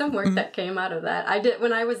 There's some work that came out of that.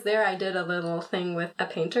 When I was there, I did a little thing with a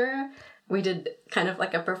painter. We did kind of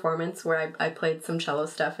like a performance where I played some cello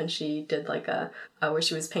stuff, and she did like where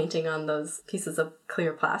she was painting on those pieces of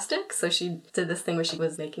clear plastic. So she did this thing where she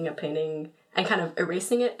was making a painting and kind of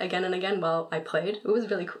erasing it again and again while I played. It was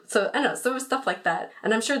really cool. So I don't know, so it was stuff like that.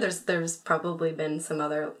 And I'm sure there's probably been some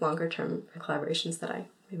other longer term collaborations that I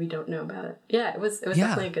maybe don't know about. Yeah, it was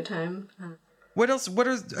definitely a good time. What else?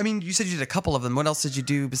 You said you did a couple of them. What else did you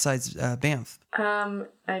do besides Banff? I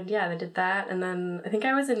did that. And then I think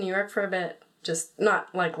I was in New York for a bit, just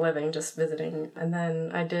not like living, just visiting. And then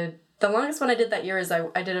the longest one I did that year is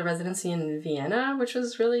I did a residency in Vienna, which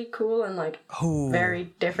was really cool and like very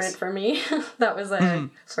different for me. That was like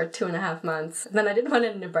for 2.5 months. And then I did one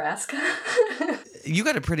in Nebraska. You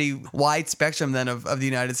got a pretty wide spectrum then of the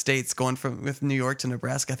United States, going with New York to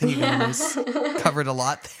Nebraska. I think you covered a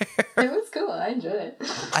lot there. It was cool. I enjoyed it.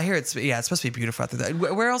 I hear it's supposed to be beautiful out there.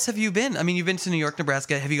 Where else have you been? I mean, you've been to New York,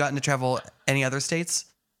 Nebraska. Have you gotten to travel any other states?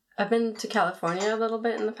 I've been to California a little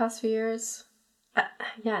bit in the past few years. I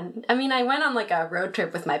went on like a road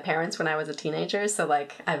trip with my parents when I was a teenager. So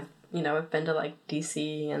like I've been to like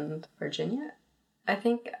DC and Virginia. I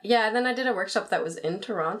think, then I did a workshop that was in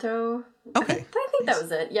Toronto. Okay. I think that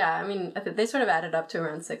was it. Yeah, I think they sort of added up to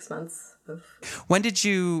around 6 months. When did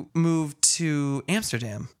you move to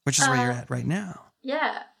Amsterdam, which is where you're at right now?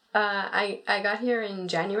 Yeah, I got here in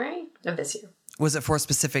January of this year. Was it for a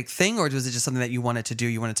specific thing, or was it just something that you wanted to do?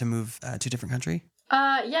 You wanted to move to a different country?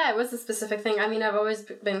 Yeah, it was a specific thing. I mean, I've always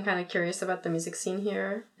been kind of curious about the music scene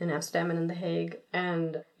here in Amsterdam and in The Hague.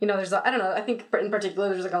 And, there's, I don't know, I think in particular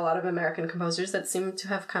there's like a lot of American composers that seem to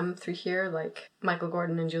have come through here. Like Michael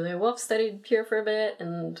Gordon and Julia Wolf studied here for a bit.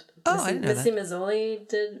 And Missy Mazzoli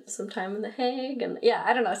did some time in The Hague. And yeah,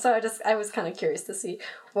 I don't know. So I was kind of curious to see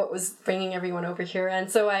what was bringing everyone over here. And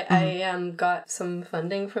so I got some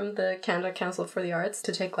funding from the Canada Council for the Arts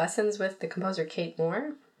to take lessons with the composer Kate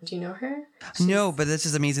Moore. Do you know her? No, but it's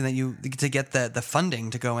just amazing that you to get the funding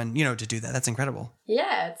to go and to do that. That's incredible.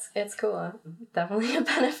 Yeah, it's cool. Definitely a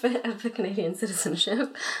benefit of the Canadian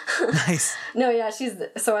citizenship. Nice. No, yeah,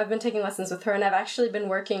 so I've been taking lessons with her, and I've actually been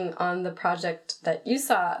working on the project that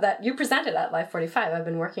you presented at Live 45. I've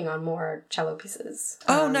been working on more cello pieces.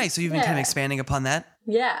 Oh, nice. So you've been kind of expanding upon that?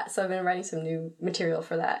 Yeah, so I've been writing some new material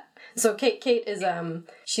for that. So Kate is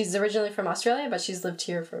she's originally from Australia, but she's lived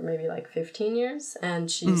here for maybe like 15 years, and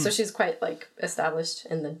she's quite like established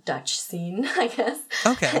in the Dutch scene, I guess.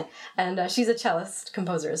 Okay. And she's a cellist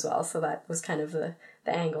composer as well, so that was kind of the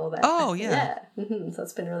angle that. Oh yeah. Yeah. Mm-hmm. So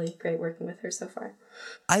it's been really great working with her so far.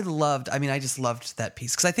 I just loved that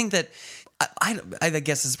piece because I think that I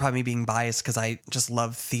guess it's probably me being biased because I just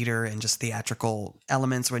love theater and just theatrical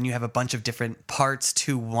elements when you have a bunch of different parts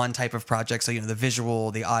to one type of project. So, the visual,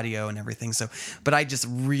 the audio and everything. So, but I just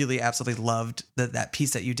really absolutely loved that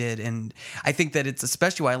piece that you did. And I think that it's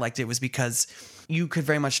especially why I liked it was because you could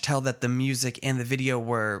very much tell that the music and the video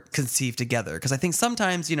were conceived together. Because I think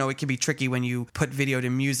sometimes, it can be tricky when you put video to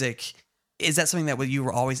music. Is that something that you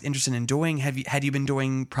were always interested in doing? Had you been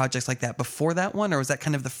doing projects like that before that one, or was that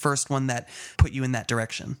kind of the first one that put you in that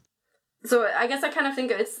direction? So I guess I kind of think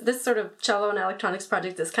it's this sort of cello and electronics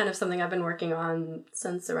project is kind of something I've been working on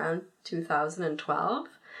since around 2012.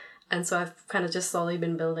 And so I've kind of just slowly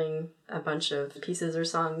been building a bunch of pieces or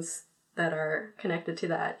songs that are connected to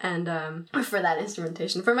that, and for that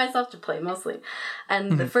instrumentation, for myself to play mostly.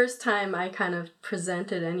 And the first time I kind of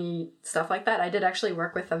presented any stuff like that, I did actually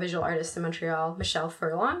work with a visual artist in Montreal, Michelle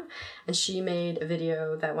Furlong, and she made a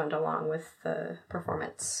video that went along with the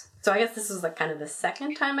performance. So I guess this was like kind of the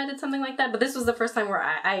second time I did something like that, but this was the first time where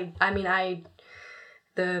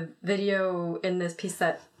the video in this piece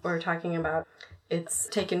that we're talking about, it's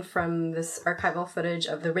taken from this archival footage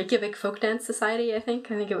of the Reykjavik Folk Dance Society, I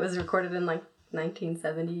think. I think it was recorded in like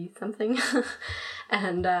 1970 something.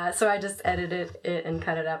 And so I just edited it and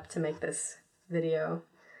cut it up to make this video.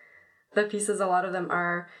 The pieces, a lot of them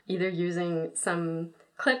are either using some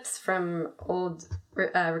clips from old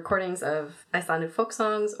recordings of Icelandic folk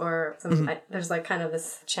songs, or there's like kind of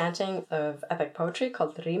this chanting of epic poetry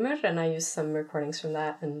called Rímur, and I use some recordings from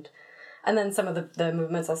that. And then some of the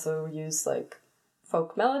movements also use like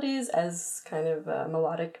folk melodies as kind of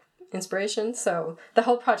melodic inspiration. So the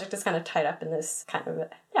whole project is kind of tied up in this kind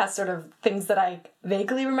of, sort of things that I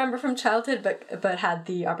vaguely remember from childhood, but had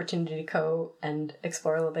the opportunity to go and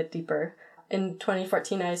explore a little bit deeper. In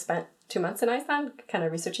 2014, I spent 2 months in Iceland kind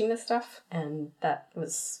of researching this stuff, and that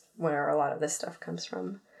was where a lot of this stuff comes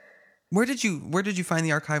from. Where did you find the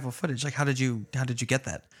archival footage? Like, how did you get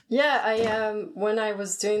that? Yeah, I when I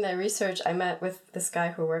was doing that research, I met with this guy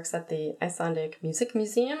who works at the Icelandic Music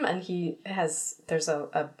Museum, and there's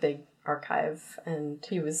a big archive, and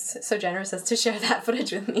he was so generous as to share that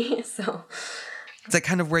footage with me. So is that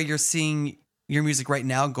kind of where you're seeing your music right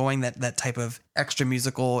now going, that type of extra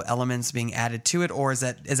musical elements being added to it, or is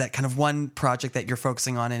that kind of one project that you're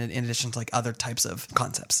focusing on in addition to like other types of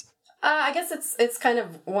concepts? I guess it's kind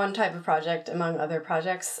of one type of project among other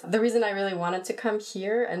projects. The reason I really wanted to come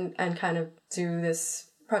here and kind of do this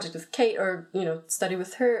project with Kate, or, study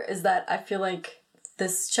with her, is that I feel like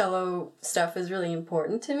this cello stuff is really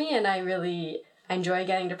important to me, and I enjoy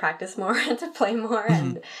getting to practice more and to play more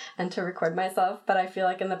and to record myself. But I feel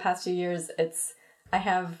like in the past few years, I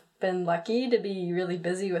have been lucky to be really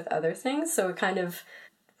busy with other things. So it kind of,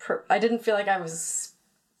 I didn't feel like I was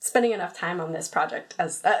spending enough time on this project,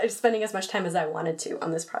 as spending as much time as I wanted to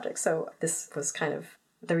on this project. So this was kind of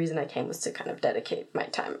the reason I came, was to kind of dedicate my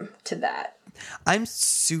time to that. I'm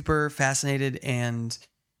super fascinated and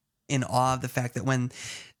in awe of the fact that when,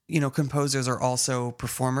 composers are also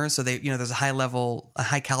performers, so they, there's a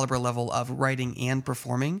high caliber level of writing and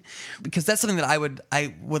performing, because that's something that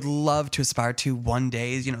I would love to aspire to one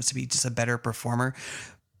day, to be just a better performer.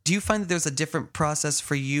 Do you find that there's a different process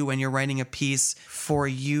for you when you're writing a piece for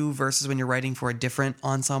you versus when you're writing for a different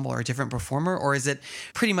ensemble or a different performer? Or is it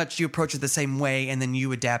pretty much you approach it the same way and then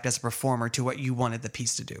you adapt as a performer to what you wanted the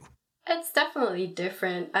piece to do? It's definitely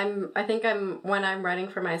different. When I'm writing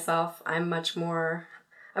for myself, I'm much more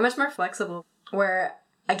flexible, where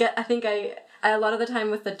I a lot of the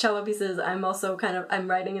time with the cello pieces, I'm also I'm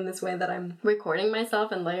writing in this way that I'm recording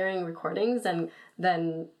myself and layering recordings, and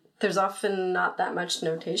then there's often not that much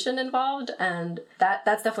notation involved, and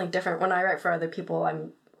that's definitely different. When I write for other people,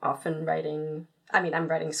 I'm often writing, I'm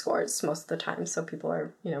writing scores most of the time, so people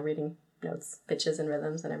are, reading notes, pitches and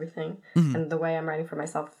rhythms and everything. Mm-hmm. And the way I'm writing for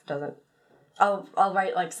myself doesn't, I'll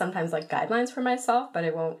write like sometimes like guidelines for myself, but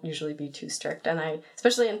it won't usually be too strict. And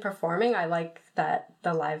especially in performing, I like that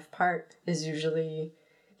the live part is usually,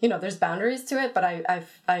 there's boundaries to it, but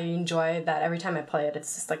I enjoy that every time I play it,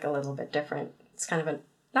 it's just like a little bit different. It's kind of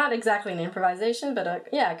not exactly an improvisation, but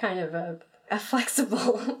kind of a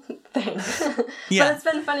flexible thing. Yeah. But it's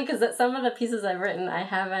been funny because some of the pieces I've written, I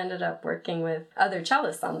have ended up working with other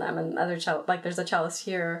cellists on them, and like there's a cellist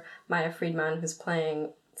here, Maya Friedman, who's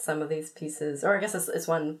playing some of these pieces, or I guess it's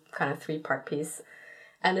one kind of 3-part piece.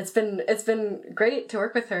 And it's been great to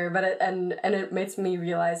work with her, but it makes me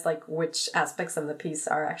realize like which aspects of the piece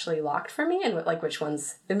are actually locked for me, and like which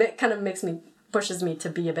ones, kind of pushes me to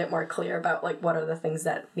be a bit more clear about like what are the things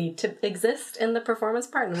that need to exist in the performance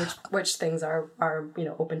part, and which things are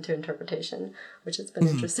open to interpretation, which has been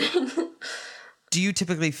interesting. Do you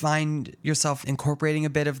typically find yourself incorporating a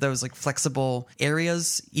bit of those like flexible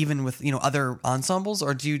areas even with other ensembles,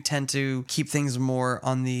 or do you tend to keep things more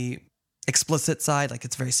on the explicit side, like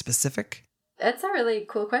it's very specific? That's a really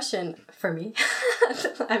cool question for me.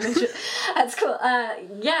 That's cool.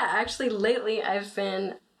 Actually lately I've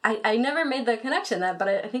been I never made the connection but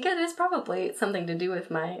I think it is probably something to do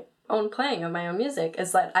with my own playing of my own music,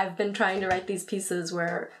 is that I've been trying to write these pieces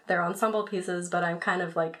where they're ensemble pieces, but I'm kind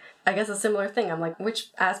of like, I guess a similar thing. I'm like, which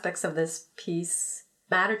aspects of this piece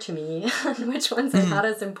matter to me and which ones are not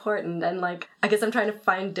as important? And like, I guess I'm trying to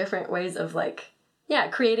find different ways of like,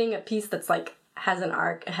 creating a piece that's like, has an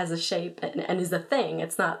arc, it has a shape and is a thing.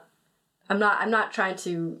 It's not, I'm not trying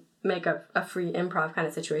to make a free improv kind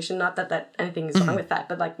of situation. Not that anything is wrong with that,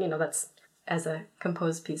 but like, that's, as a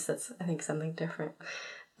composed piece, that's, I think, something different.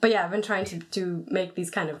 But yeah, I've been trying to make these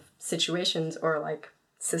kind of situations or like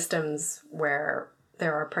systems where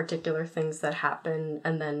there are particular things that happen,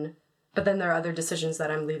 but then there are other decisions that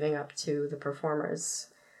I'm leaving up to the performers.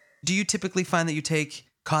 Do you typically find that you take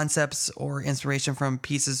concepts or inspiration from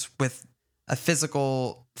pieces with a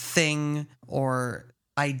physical thing or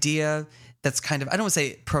idea that's kind of, I don't want to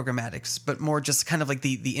say programmatics, but more just kind of like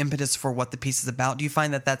the impetus for what the piece is about? Do you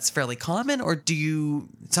find that that's fairly common, or do you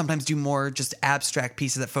sometimes do more just abstract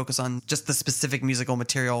pieces that focus on just the specific musical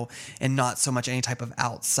material and not so much any type of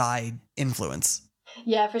outside influence?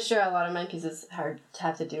 Yeah, for sure. A lot of my pieces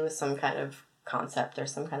have to do with some kind of concept or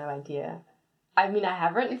some kind of idea. I mean, I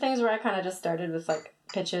have written things where I kind of just started with like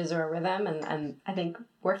pitches or a rhythm and I think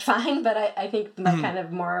worked fine, but I think my kind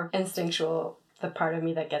of more instinctual, the part of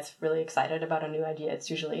me that gets really excited about a new idea, it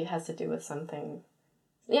usually has to do with something,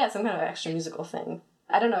 some kind of extra musical thing.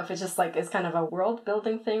 I don't know if it's just like, it's kind of a world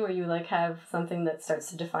building thing where you like have something that starts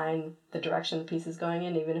to define the direction the piece is going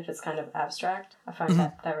in, even if it's kind of abstract. I find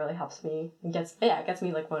that really helps me. It gets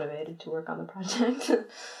me like motivated to work on the project.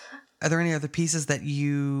 Are there any other pieces that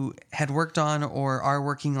you had worked on or are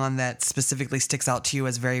working on that specifically sticks out to you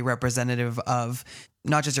as very representative of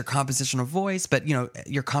not just your compositional voice, but,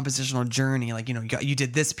 your compositional journey? Like, you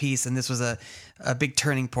did this piece and this was a big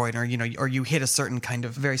turning point, or, or you hit a certain kind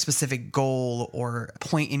of very specific goal or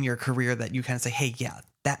point in your career that you kind of say, hey, yeah,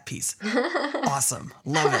 that piece. Awesome.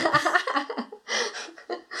 Love it.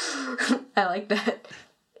 I like that.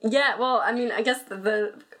 Yeah, well, I mean, I guess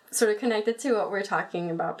the sort of connected to what we were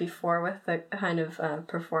talking about before with the kind of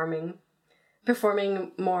performing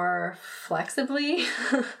more flexibly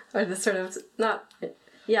or the sort of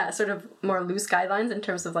sort of more loose guidelines in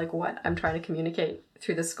terms of like what I'm trying to communicate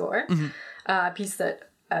through the score. A piece that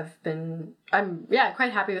I'm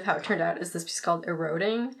quite happy with how it turned out is this piece called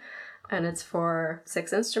Eroding, and it's for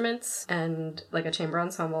 6 instruments and like a chamber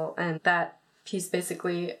ensemble. And that piece,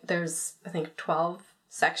 basically there's I think 12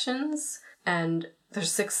 sections and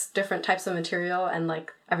there's 6 different types of material, and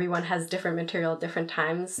like everyone has different material at different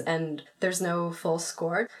times, and there's no full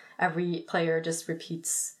score. Every player just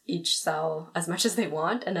repeats each cell as much as they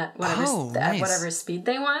want and at whatever speed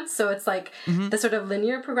they want. So it's like the sort of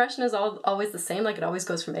linear progression is always the same. Like it always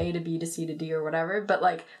goes from A to B to C to D or whatever, but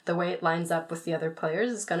like the way it lines up with the other players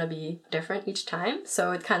is going to be different each time.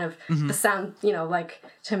 So it kind of the sound, like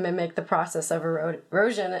to mimic the process of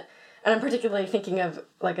erosion. And I'm particularly thinking of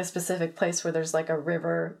like a specific place where there's like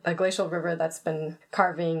a glacial river that's been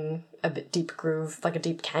carving a bit deep groove, like a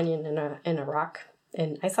deep canyon in a rock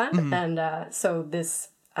in Iceland. And so this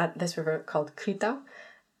river called Kvitá.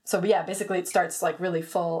 So yeah, basically it starts like really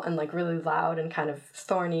full and like really loud and kind of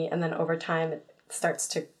thorny, and then over time it starts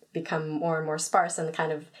to become more and more sparse, and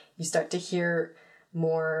kind of you start to hear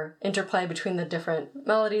more interplay between the different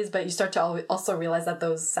melodies, but you start to also realize that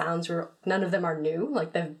those sounds none of them are new.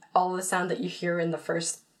 Like all the sound that you hear in the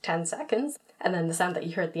first 10 seconds and then the sound that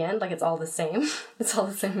you hear at the end, like it's all the same. It's all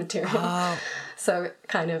the same material. Oh. So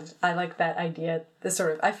kind of, I like that idea. The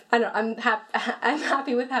sort of, I'm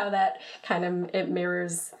happy with how that kind of, it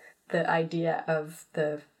mirrors the idea of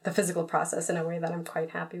the physical process in a way that I'm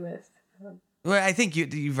quite happy with. Well, I think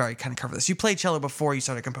you've already kind of covered this. You played cello before you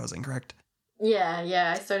started composing, correct?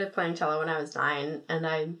 Yeah. I started playing cello when I was 9, and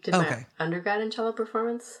I did my undergrad in cello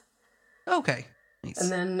performance. Okay. Nice.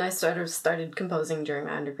 And then I started composing during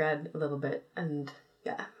my undergrad a little bit, and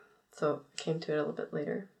yeah, so I came to it a little bit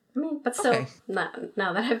later. I mean, but still,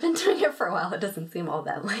 now that I've been doing it for a while, it doesn't seem all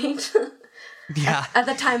that late. Yeah. At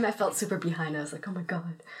the time, I felt super behind. I was like, oh my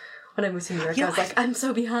God. When I moved to New York, I was like, I'm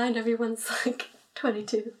so behind. Everyone's like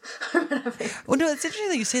 22 or whatever. Well, no, it's interesting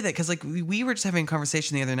that you say that, because like we were just having a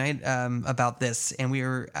conversation the other night about this, and we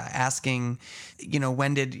were asking,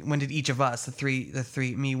 when did each of us, the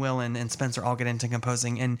three, me, Will, and Spencer, all get into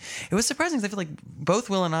composing? And it was surprising, because I feel like both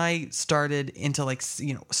Will and I started into like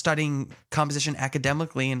studying composition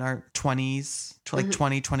academically in our 20s, like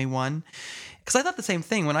 20, 21. Because I thought the same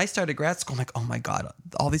thing when I started grad school. I'm like, oh my God,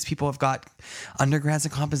 all these people have got undergrads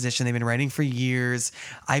in composition. They've been writing for years.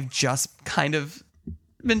 I've just kind of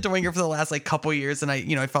been doing it for the last like couple years, and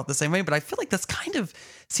I felt the same way. But I feel like this kind of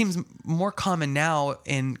seems more common now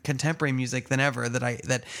in contemporary music than ever.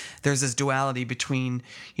 That there's this duality between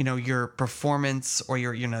your performance or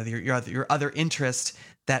your other interest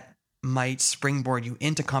that might springboard you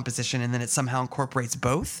into composition, and then it somehow incorporates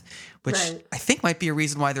both, which I think might be a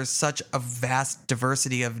reason why there's such a vast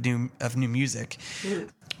diversity of new music. Mm.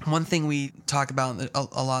 One thing we talk about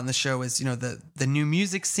a lot in the show is the new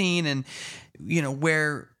music scene, and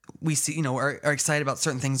where we see are excited about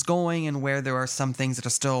certain things going, and where there are some things that are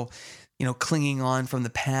still clinging on from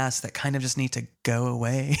the past that kind of just need to go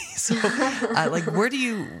away. So like,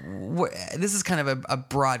 this is kind of a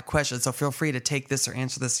broad question, so feel free to take this or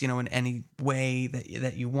answer this, in any way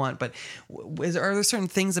that you want. But are there certain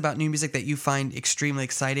things about new music that you find extremely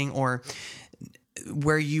exciting, or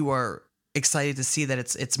where you are excited to see that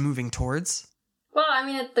it's moving towards? Well, I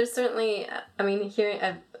mean, there's certainly,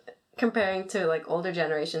 comparing to like older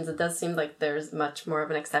generations, it does seem like there's much more of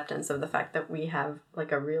an acceptance of the fact that we have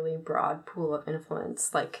like a really broad pool of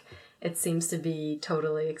influence. Like, it seems to be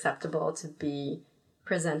totally acceptable to be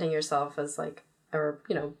presenting yourself as like, or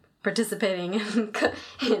participating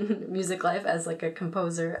in music life as like a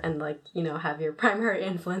composer, and like have your primary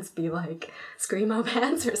influence be like screamo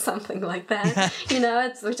bands or something like that.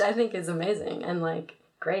 Which I think is amazing and like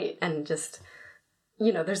great, and just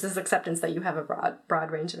there's this acceptance that you have a broad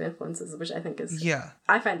range of influences, which I think is,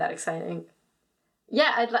 I find that exciting.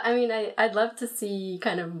 Yeah, I'd love to see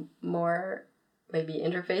kind of more maybe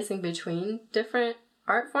interfacing between different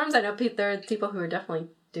art forms. I know there are people who are definitely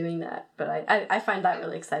doing that, but I find that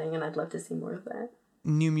really exciting, and I'd love to see more of that.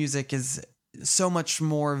 New music is so much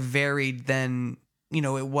more varied than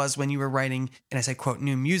it was when you were writing, and I say quote,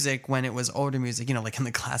 new music, when it was older music, like in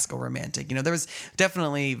the classical romantic. There was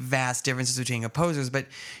definitely vast differences between composers, but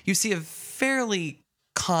you see a fairly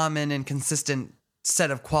common and consistent set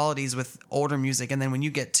of qualities with older music. And then when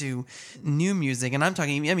you get to new music, and I'm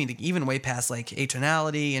talking, even way past like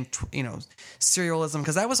atonality and, serialism,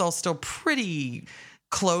 because that was all still pretty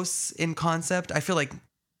close in concept. I feel like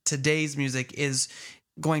today's music is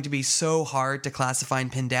going to be so hard to classify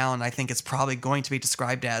and pin down. I think it's probably going to be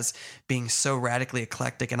described as being so radically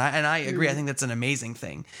eclectic, and I agree. I think that's an amazing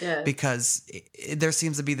thing, because there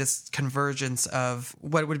seems to be this convergence of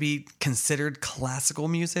what would be considered classical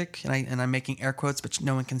music, and I'm making air quotes, but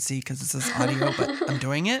no one can see because this is audio, but I'm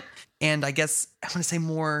doing it. And I guess I want to say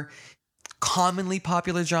more commonly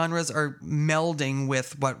popular genres are melding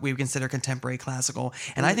with what we would consider contemporary classical,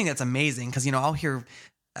 and I think that's amazing, because I'll hear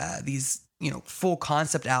these full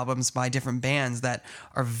concept albums by different bands that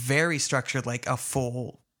are very structured like a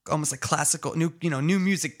full, almost like classical new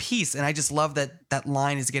music piece. And I just love that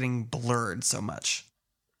line is getting blurred so much.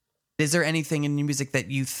 Is there anything in new music that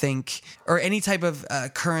you think, or any type of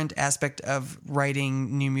current aspect of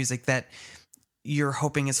writing new music that you're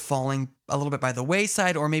hoping is falling a little bit by the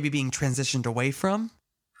wayside, or maybe being transitioned away from?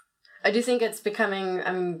 I do think it's becoming,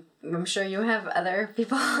 I'm sure you have other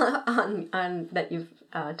people on that you've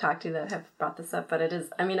talked to that have brought this up, but it is,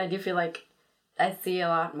 I do feel like I see a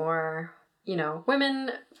lot more, women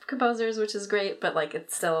composers, which is great, but like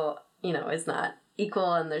it's still, is not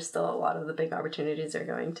equal, and there's still a lot of the big opportunities are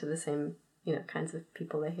going to the same, kinds of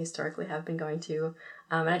people they historically have been going to.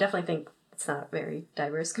 And I definitely think it's not a very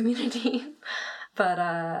diverse community.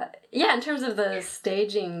 But yeah, in terms of the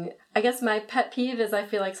staging, I guess my pet peeve is I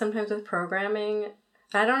feel like sometimes with programming,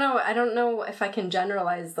 I don't know if I can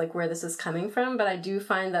generalize like where this is coming from, but I do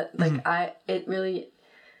find that like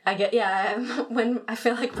when I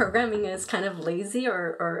feel like programming is kind of lazy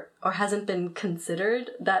or hasn't been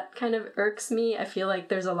considered, that kind of irks me. I feel like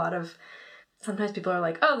there's a lot of, sometimes people are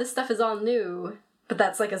like, oh, this stuff is all new, but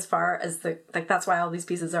that's like as far as that's why all these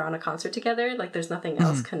pieces are on a concert together. Like there's nothing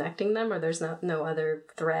else connecting them, or there's no other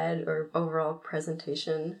thread or overall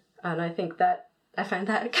presentation. And I think that I find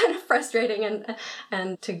that kind of frustrating,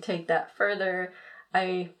 and to take that further,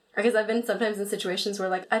 because I've been sometimes in situations where,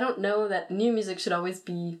 like, I don't know that new music should always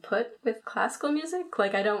be put with classical music.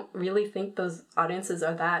 Like, I don't really think those audiences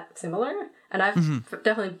are that similar. And I've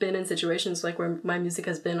definitely been in situations, like, where my music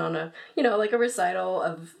has been on a, like a recital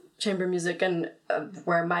of chamber music, and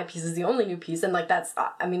where my piece is the only new piece. And, like, that's,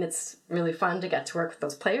 I mean, it's really fun to get to work with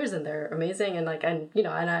those players, and they're amazing. And, like, and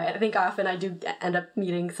I think often I do end up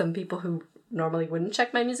meeting some people who normally wouldn't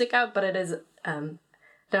check my music out, but it is, I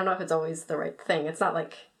don't know if it's always the right thing. It's not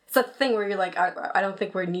like, it's a thing where you're like, I don't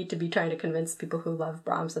think we need to be trying to convince people who love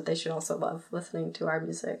Brahms that they should also love listening to our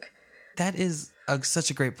music. That is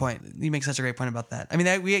such a great point. You make such a great point about that. I mean,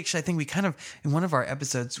 I think we kind of, in one of our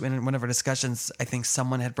episodes, in one of our discussions, I think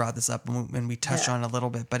someone had brought this up and we touched on it a little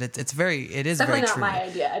bit, but it is very definitely not true. My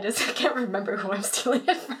idea. I can't remember who I'm stealing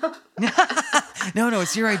it from. No,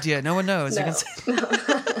 it's your idea. No one knows. No. You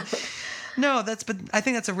can say. No, but I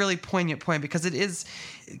think that's a really poignant point, because it is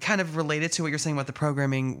kind of related to what you're saying about the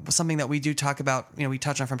programming. Something that we do talk about, we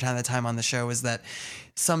touch on from time to time on the show, is that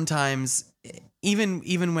sometimes,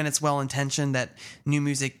 even when it's well-intentioned, that new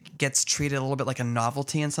music gets treated a little bit like a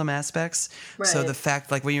novelty in some aspects. Right. So the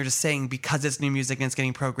fact, like what you're just saying, because it's new music and it's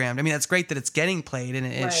getting programmed, I mean, that's great that it's getting played and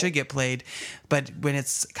it should get played, but when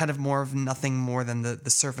it's kind of more of nothing more than the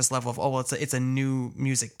surface level of, oh, well, it's a new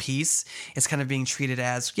music piece, it's kind of being treated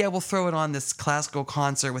as, yeah, we'll throw it on this classical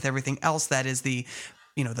concert with everything else that is the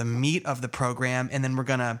meat of the program, and then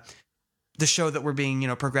the show that we're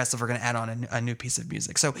being, progressive, we're going to add on a new piece of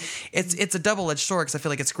music. So it's a double-edged sword, because I feel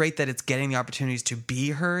like it's great that it's getting the opportunities to be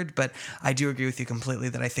heard, but I do agree with you completely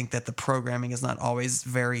that I think that the programming is not always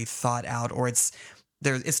very thought out, or it's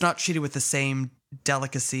not treated with the same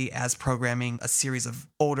delicacy as programming a series of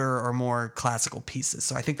older or more classical pieces.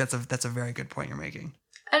 So I think that's a very good point you're making.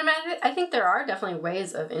 And I think there are definitely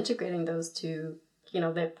ways of integrating those two.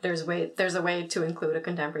 There's a way to include a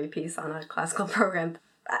contemporary piece on a classical program.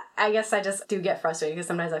 I guess I just do get frustrated, because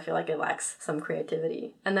sometimes I feel like it lacks some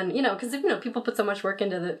creativity. And then, because people put so much work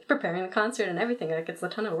into preparing the concert and everything, like it's a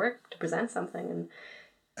ton of work to present something. And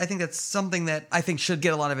I think that's something that I think should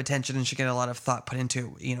get a lot of attention and should get a lot of thought put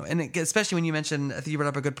into, and especially when you mentioned, I think you brought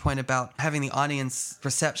up a good point about having the audience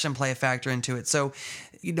perception play a factor into it. So,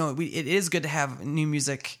 it is good to have new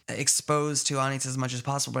music exposed to audiences as much as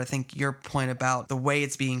possible, but I think your point about the way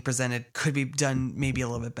it's being presented could be done maybe a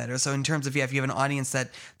little bit better. So in terms of, if you have an audience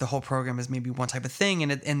that the whole program is maybe one type of thing,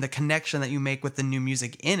 and the connection that you make with the new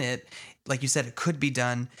music in it, like you said, it could be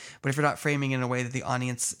done, but if you're not framing it in a way that the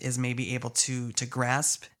audience is maybe able to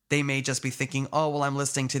grasp, they may just be thinking, oh, well, I'm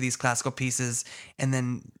listening to these classical pieces, and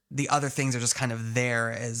then the other things are just kind of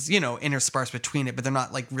there as, interspersed between it, but they're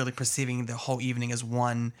not like really perceiving the whole evening as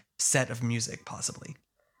one set of music, possibly.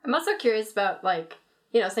 I'm also curious about, like,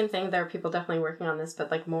 same thing, there are people definitely working on this,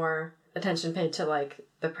 but like more attention paid to like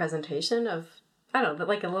the presentation of, I don't know,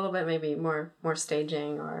 like a little bit maybe more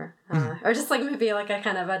staging, or just like maybe like a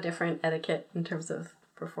kind of a different etiquette in terms of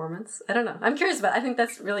performance. I don't know. I'm curious about it. I think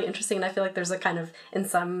that's really interesting, and I feel like there's a kind of, in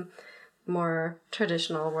some more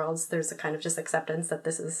traditional worlds, there's a kind of just acceptance that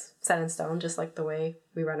this is set in stone, just like the way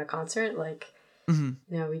we run a concert. Like,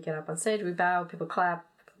 we get up on stage, we bow, people clap,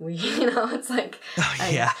 it's like,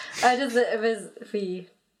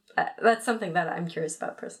 that's something that I'm curious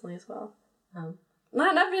about personally as well.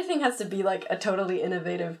 Not everything has to be like a totally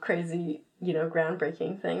innovative, crazy,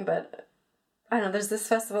 groundbreaking thing, but I don't know, there's this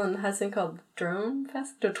festival in Hudson called Drone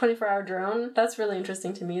Fest, 24-hour Drone. That's really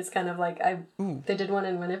interesting to me. It's kind of like, they did one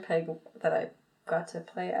in Winnipeg that I got to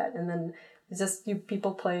play at, and then it's just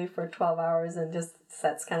people play for 12 hours and just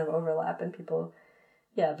sets kind of overlap, and people,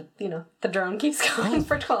 the drone keeps going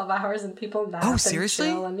for 12 hours and people nap. Oh, seriously?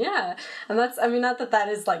 And that's, I mean, not that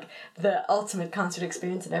is like the ultimate concert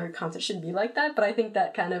experience, and every concert should be like that, but I think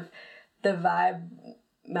that kind of the vibe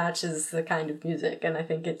matches the kind of music, and I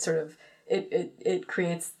think it sort of, it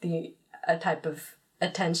creates a type of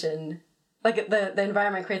attention, like the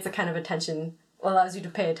environment creates a kind of attention, allows you to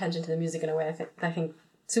pay attention to the music in a way I think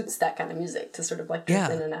suits that kind of music to sort of like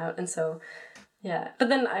drift in and out. And so, but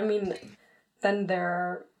then, I mean, then there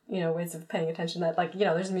are, ways of paying attention that, like,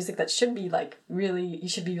 there's music that should be, like, really, you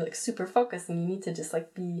should be, like, super focused, and you need to just,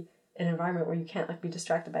 like, be in an environment where you can't, like, be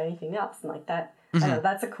distracted by anything else, and, like, that, I don't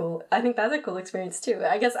know, I think that's a cool experience, too.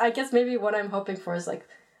 I guess maybe what I'm hoping for is, like,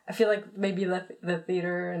 I feel like maybe the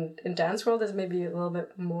theater and dance world is maybe a little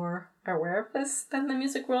bit more aware of this than the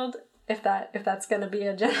music world, if that's going to be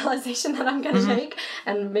a generalization that I'm going to make.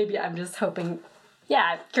 And maybe I'm just hoping,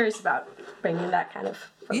 I'm curious about bringing that kind of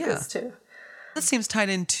focus too. That seems tied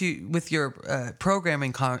into with your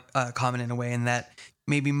programming comment in a way, in that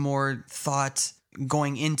maybe more thought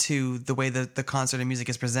going into the way that the concert and music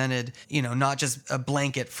is presented, not just a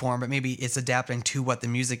blanket form, but maybe it's adapting to what the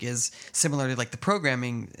music is. Similarly, like the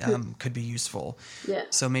programming could be useful. Yeah.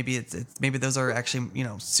 So maybe maybe those are actually,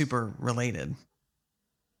 super related.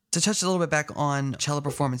 To touch a little bit back on cello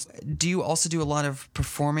performance, do you also do a lot of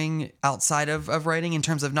performing outside of writing, in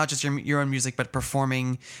terms of not just your own music, but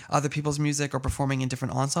performing other people's music or performing in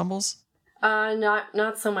different ensembles?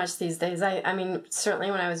 Not so much these days. I mean,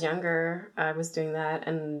 certainly when I was younger, I was doing that,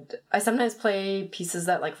 and I sometimes play pieces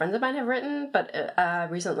that, like, friends of mine have written, but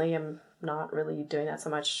recently I'm not really doing that so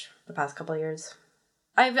much the past couple of years.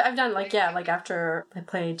 I've done, like after I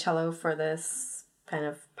played cello for this kind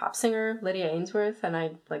of pop singer, Lydia Ainsworth, and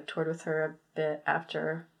I, like, toured with her a bit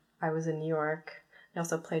after I was in New York. I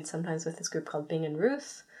also played sometimes with this group called Bing and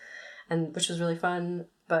Ruth, which was really fun.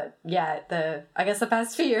 But I guess the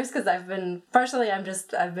past few years, because I've been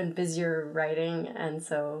busier writing, and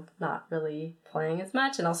so not really playing as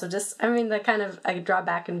much. And also just, the kind of, I draw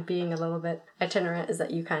back in being a little bit itinerant is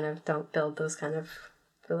that you kind of don't build those kind of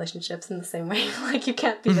relationships in the same way. Like, you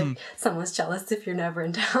can't be like someone's cellist if you're never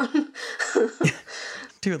in town.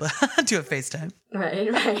 Do a FaceTime. Right.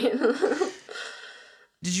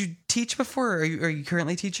 Did you teach before, or are you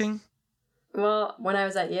currently teaching? Well, when I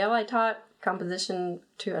was at Yale, I taught composition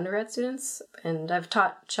to undergrad students, and I've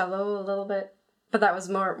taught cello a little bit, but that was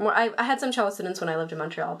more I had some cello students when I lived in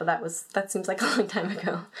Montreal, but that seems like a long time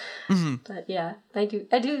ago. But yeah, I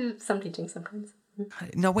do some teaching sometimes.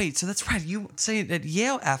 No, wait, so that's right, you say at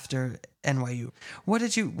Yale after NYU. What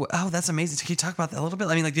did you, that's amazing. Can you talk about that a little bit?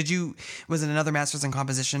 I mean, like, was it another master's in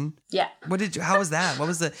composition? Yeah. How was that? What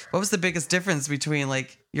was the biggest difference between,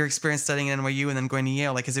 like, your experience studying at NYU and then going to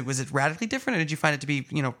Yale? Like, was it radically different, or did you find it to be,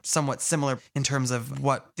 somewhat similar in terms of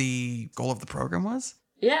what the goal of the program was?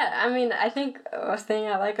 Yeah, I think a thing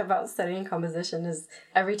I like about studying composition is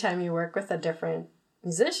every time you work with a different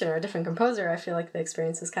musician or a different composer, I feel like the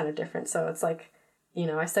experience is kind of different. So it's like,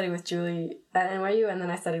 I studied with Julie at NYU, and then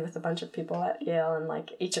I studied with a bunch of people at Yale, and,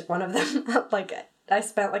 like, each one of them, like, I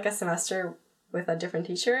spent, like, a semester with a different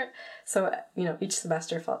teacher, so, each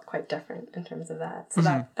semester felt quite different in terms of that. So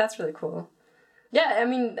that's really cool. Yeah,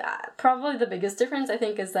 probably the biggest difference, I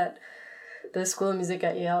think, is that the School of Music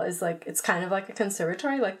at Yale is, like, it's kind of like a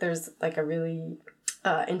conservatory. Like, there's, like, a really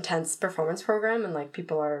intense performance program, and, like,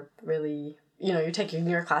 people are really, you're taking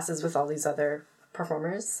your classes with all these other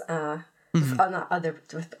performers,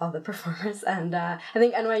 with all the performers, and I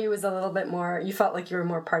think NYU was a little bit more, you felt like you were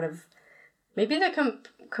more part of, maybe the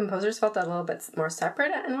composers felt a little bit more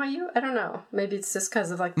separate at NYU, I don't know, maybe it's just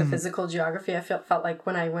because of, like, the physical geography. I felt like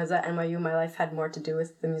when I was at NYU, my life had more to do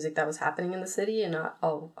with the music that was happening in the city, and not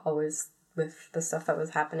always with the stuff that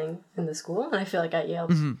was happening in the school. And I feel like at Yale,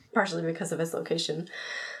 partially because of its location,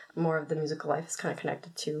 more of the musical life is kind of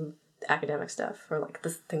connected to academic stuff, or, like,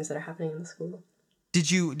 the things that are happening in the school. Did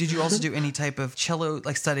you also do any type of cello,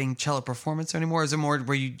 like studying cello performance or anymore? Or is it more,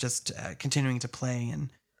 were you just continuing to play, and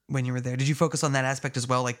when you were there, did you focus on that aspect as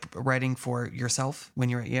well, like writing for yourself when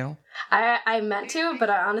you were at Yale? I meant to, but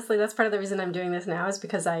honestly, that's part of the reason I'm doing this now, is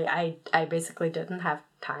because I basically didn't have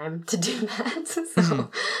time to do that. So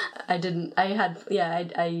I didn't, did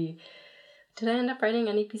I end up writing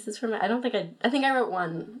any pieces for I think I wrote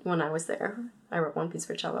one when I was there. I wrote one piece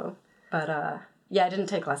for cello, but I didn't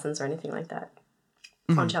take lessons or anything like that.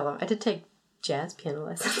 On cello. I did take jazz piano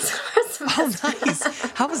lessons for a semester. Oh,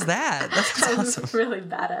 nice. How was that? That's awesome. I was really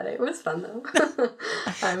bad at it. It was fun, though.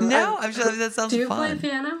 I'm sure that sounds fun. Do you play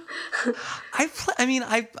piano?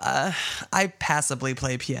 I passively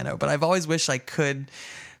play piano, but I've always wished I could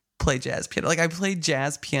play jazz piano. Like, I played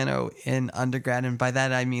jazz piano in undergrad, and by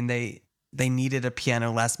that I mean they needed a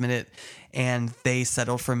piano last minute, and they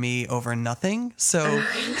settled for me over nothing. So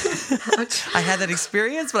I had that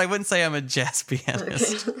experience, but I wouldn't say I'm a jazz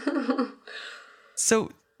pianist. Okay.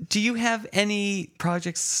 So do you have any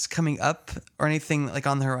projects coming up, or anything, like,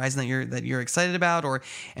 on the horizon that you're excited about, or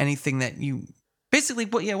anything that you basically,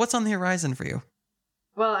 what's on the horizon for you?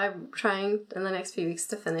 Well, I'm trying in the next few weeks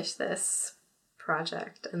to finish this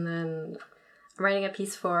project, and then I'm writing a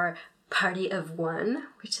piece for Party of One,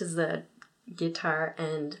 which is the guitar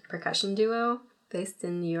and percussion duo based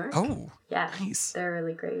in New York. Oh, yeah, nice. They're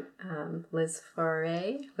really great. Liz Four.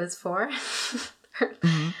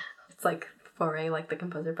 Mm-hmm. It's like Foray, like the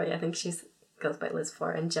composer, but I think she goes by Liz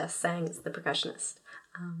Four, and Jess Sang is the percussionist.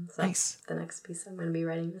 So Nice. that's the next piece I'm going to be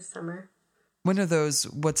writing this summer. When are those?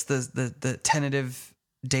 What's the tentative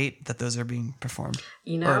date that those are being performed?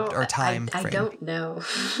 You know, or time I frame? don't know.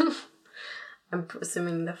 I'm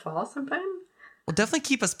assuming the fall sometime. Well, definitely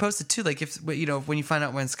keep us posted too. Like if when you find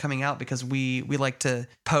out when it's coming out, because we like to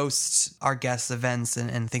post our guests' events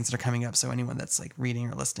and things that are coming up, so anyone that's like reading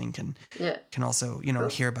or listening can also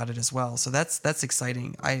hear about it as well. So that's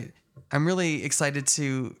exciting. I'm really excited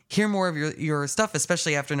to hear more of your stuff,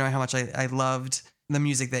 especially after knowing how much I loved the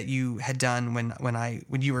music that you had done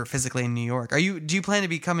when you were physically in New York. Do you plan to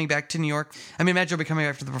be coming back to New York? I mean, imagine you'll be coming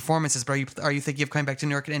back after the performances, but are you thinking of coming back to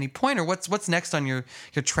New York at any point, or what's next on your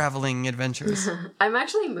traveling adventures? I'm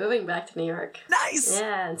actually moving back to New York. Nice.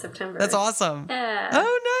 Yeah, in September. That's awesome. Yeah.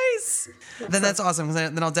 Oh, nice. Then that's awesome,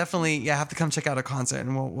 because then I'll definitely have to come check out a concert,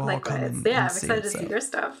 and we'll all come and I'm see excited it, to see your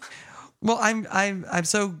stuff. Well, I'm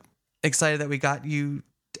so excited that we got a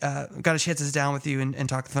chance to sit down with you and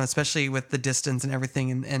talk to them, especially with the distance and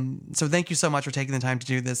everything. And so thank you so much for taking the time to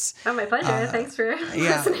do this. Oh, my pleasure. Thanks for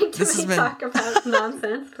listening to me talk about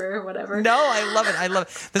nonsense for whatever. No, I love it.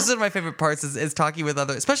 This is one of my favorite parts is talking with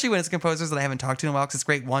other, especially when it's composers that I haven't talked to in a while, because it's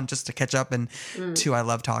great, one, just to catch up, and two, I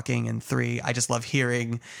love talking, and three, I just love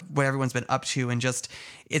hearing what everyone's been up to, and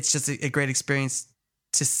it's just a great experience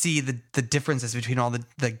to see the differences between all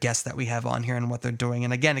the guests that we have on here and what they're doing.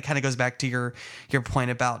 And again, it kind of goes back to your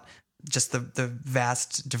point about just the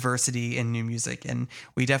vast diversity in new music. And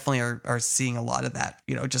we definitely are seeing a lot of that,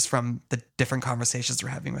 just from the different conversations we're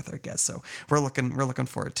having with our guests. So we're looking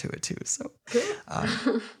forward to it too. So,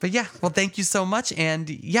 but yeah, well, thank you so much. And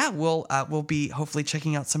yeah, we'll be hopefully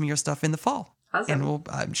checking out some of your stuff in the fall. Awesome. And we'll,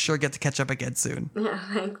 I'm sure, get to catch up again soon. Yeah,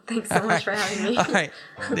 thanks so much for having me. All right.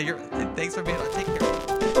 Thanks for being on. Take care.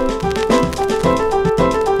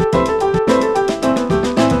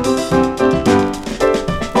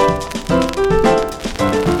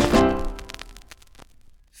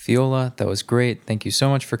 Fjóla, that was great. Thank you so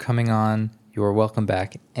much for coming on. You are welcome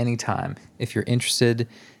back anytime. If you're interested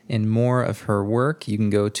in more of her work, you can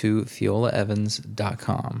go to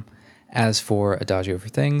fiolaevans.com. As for Adagio for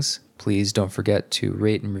Things, please don't forget to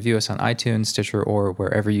rate and review us on iTunes, Stitcher, or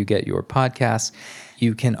wherever you get your podcasts.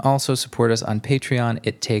 You can also support us on Patreon.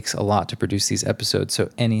 It takes a lot to produce these episodes, so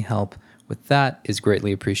any help with that is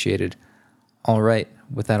greatly appreciated. All right,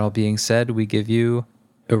 with that all being said, we give you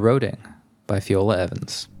Eroding by Fjóla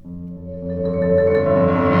Evans.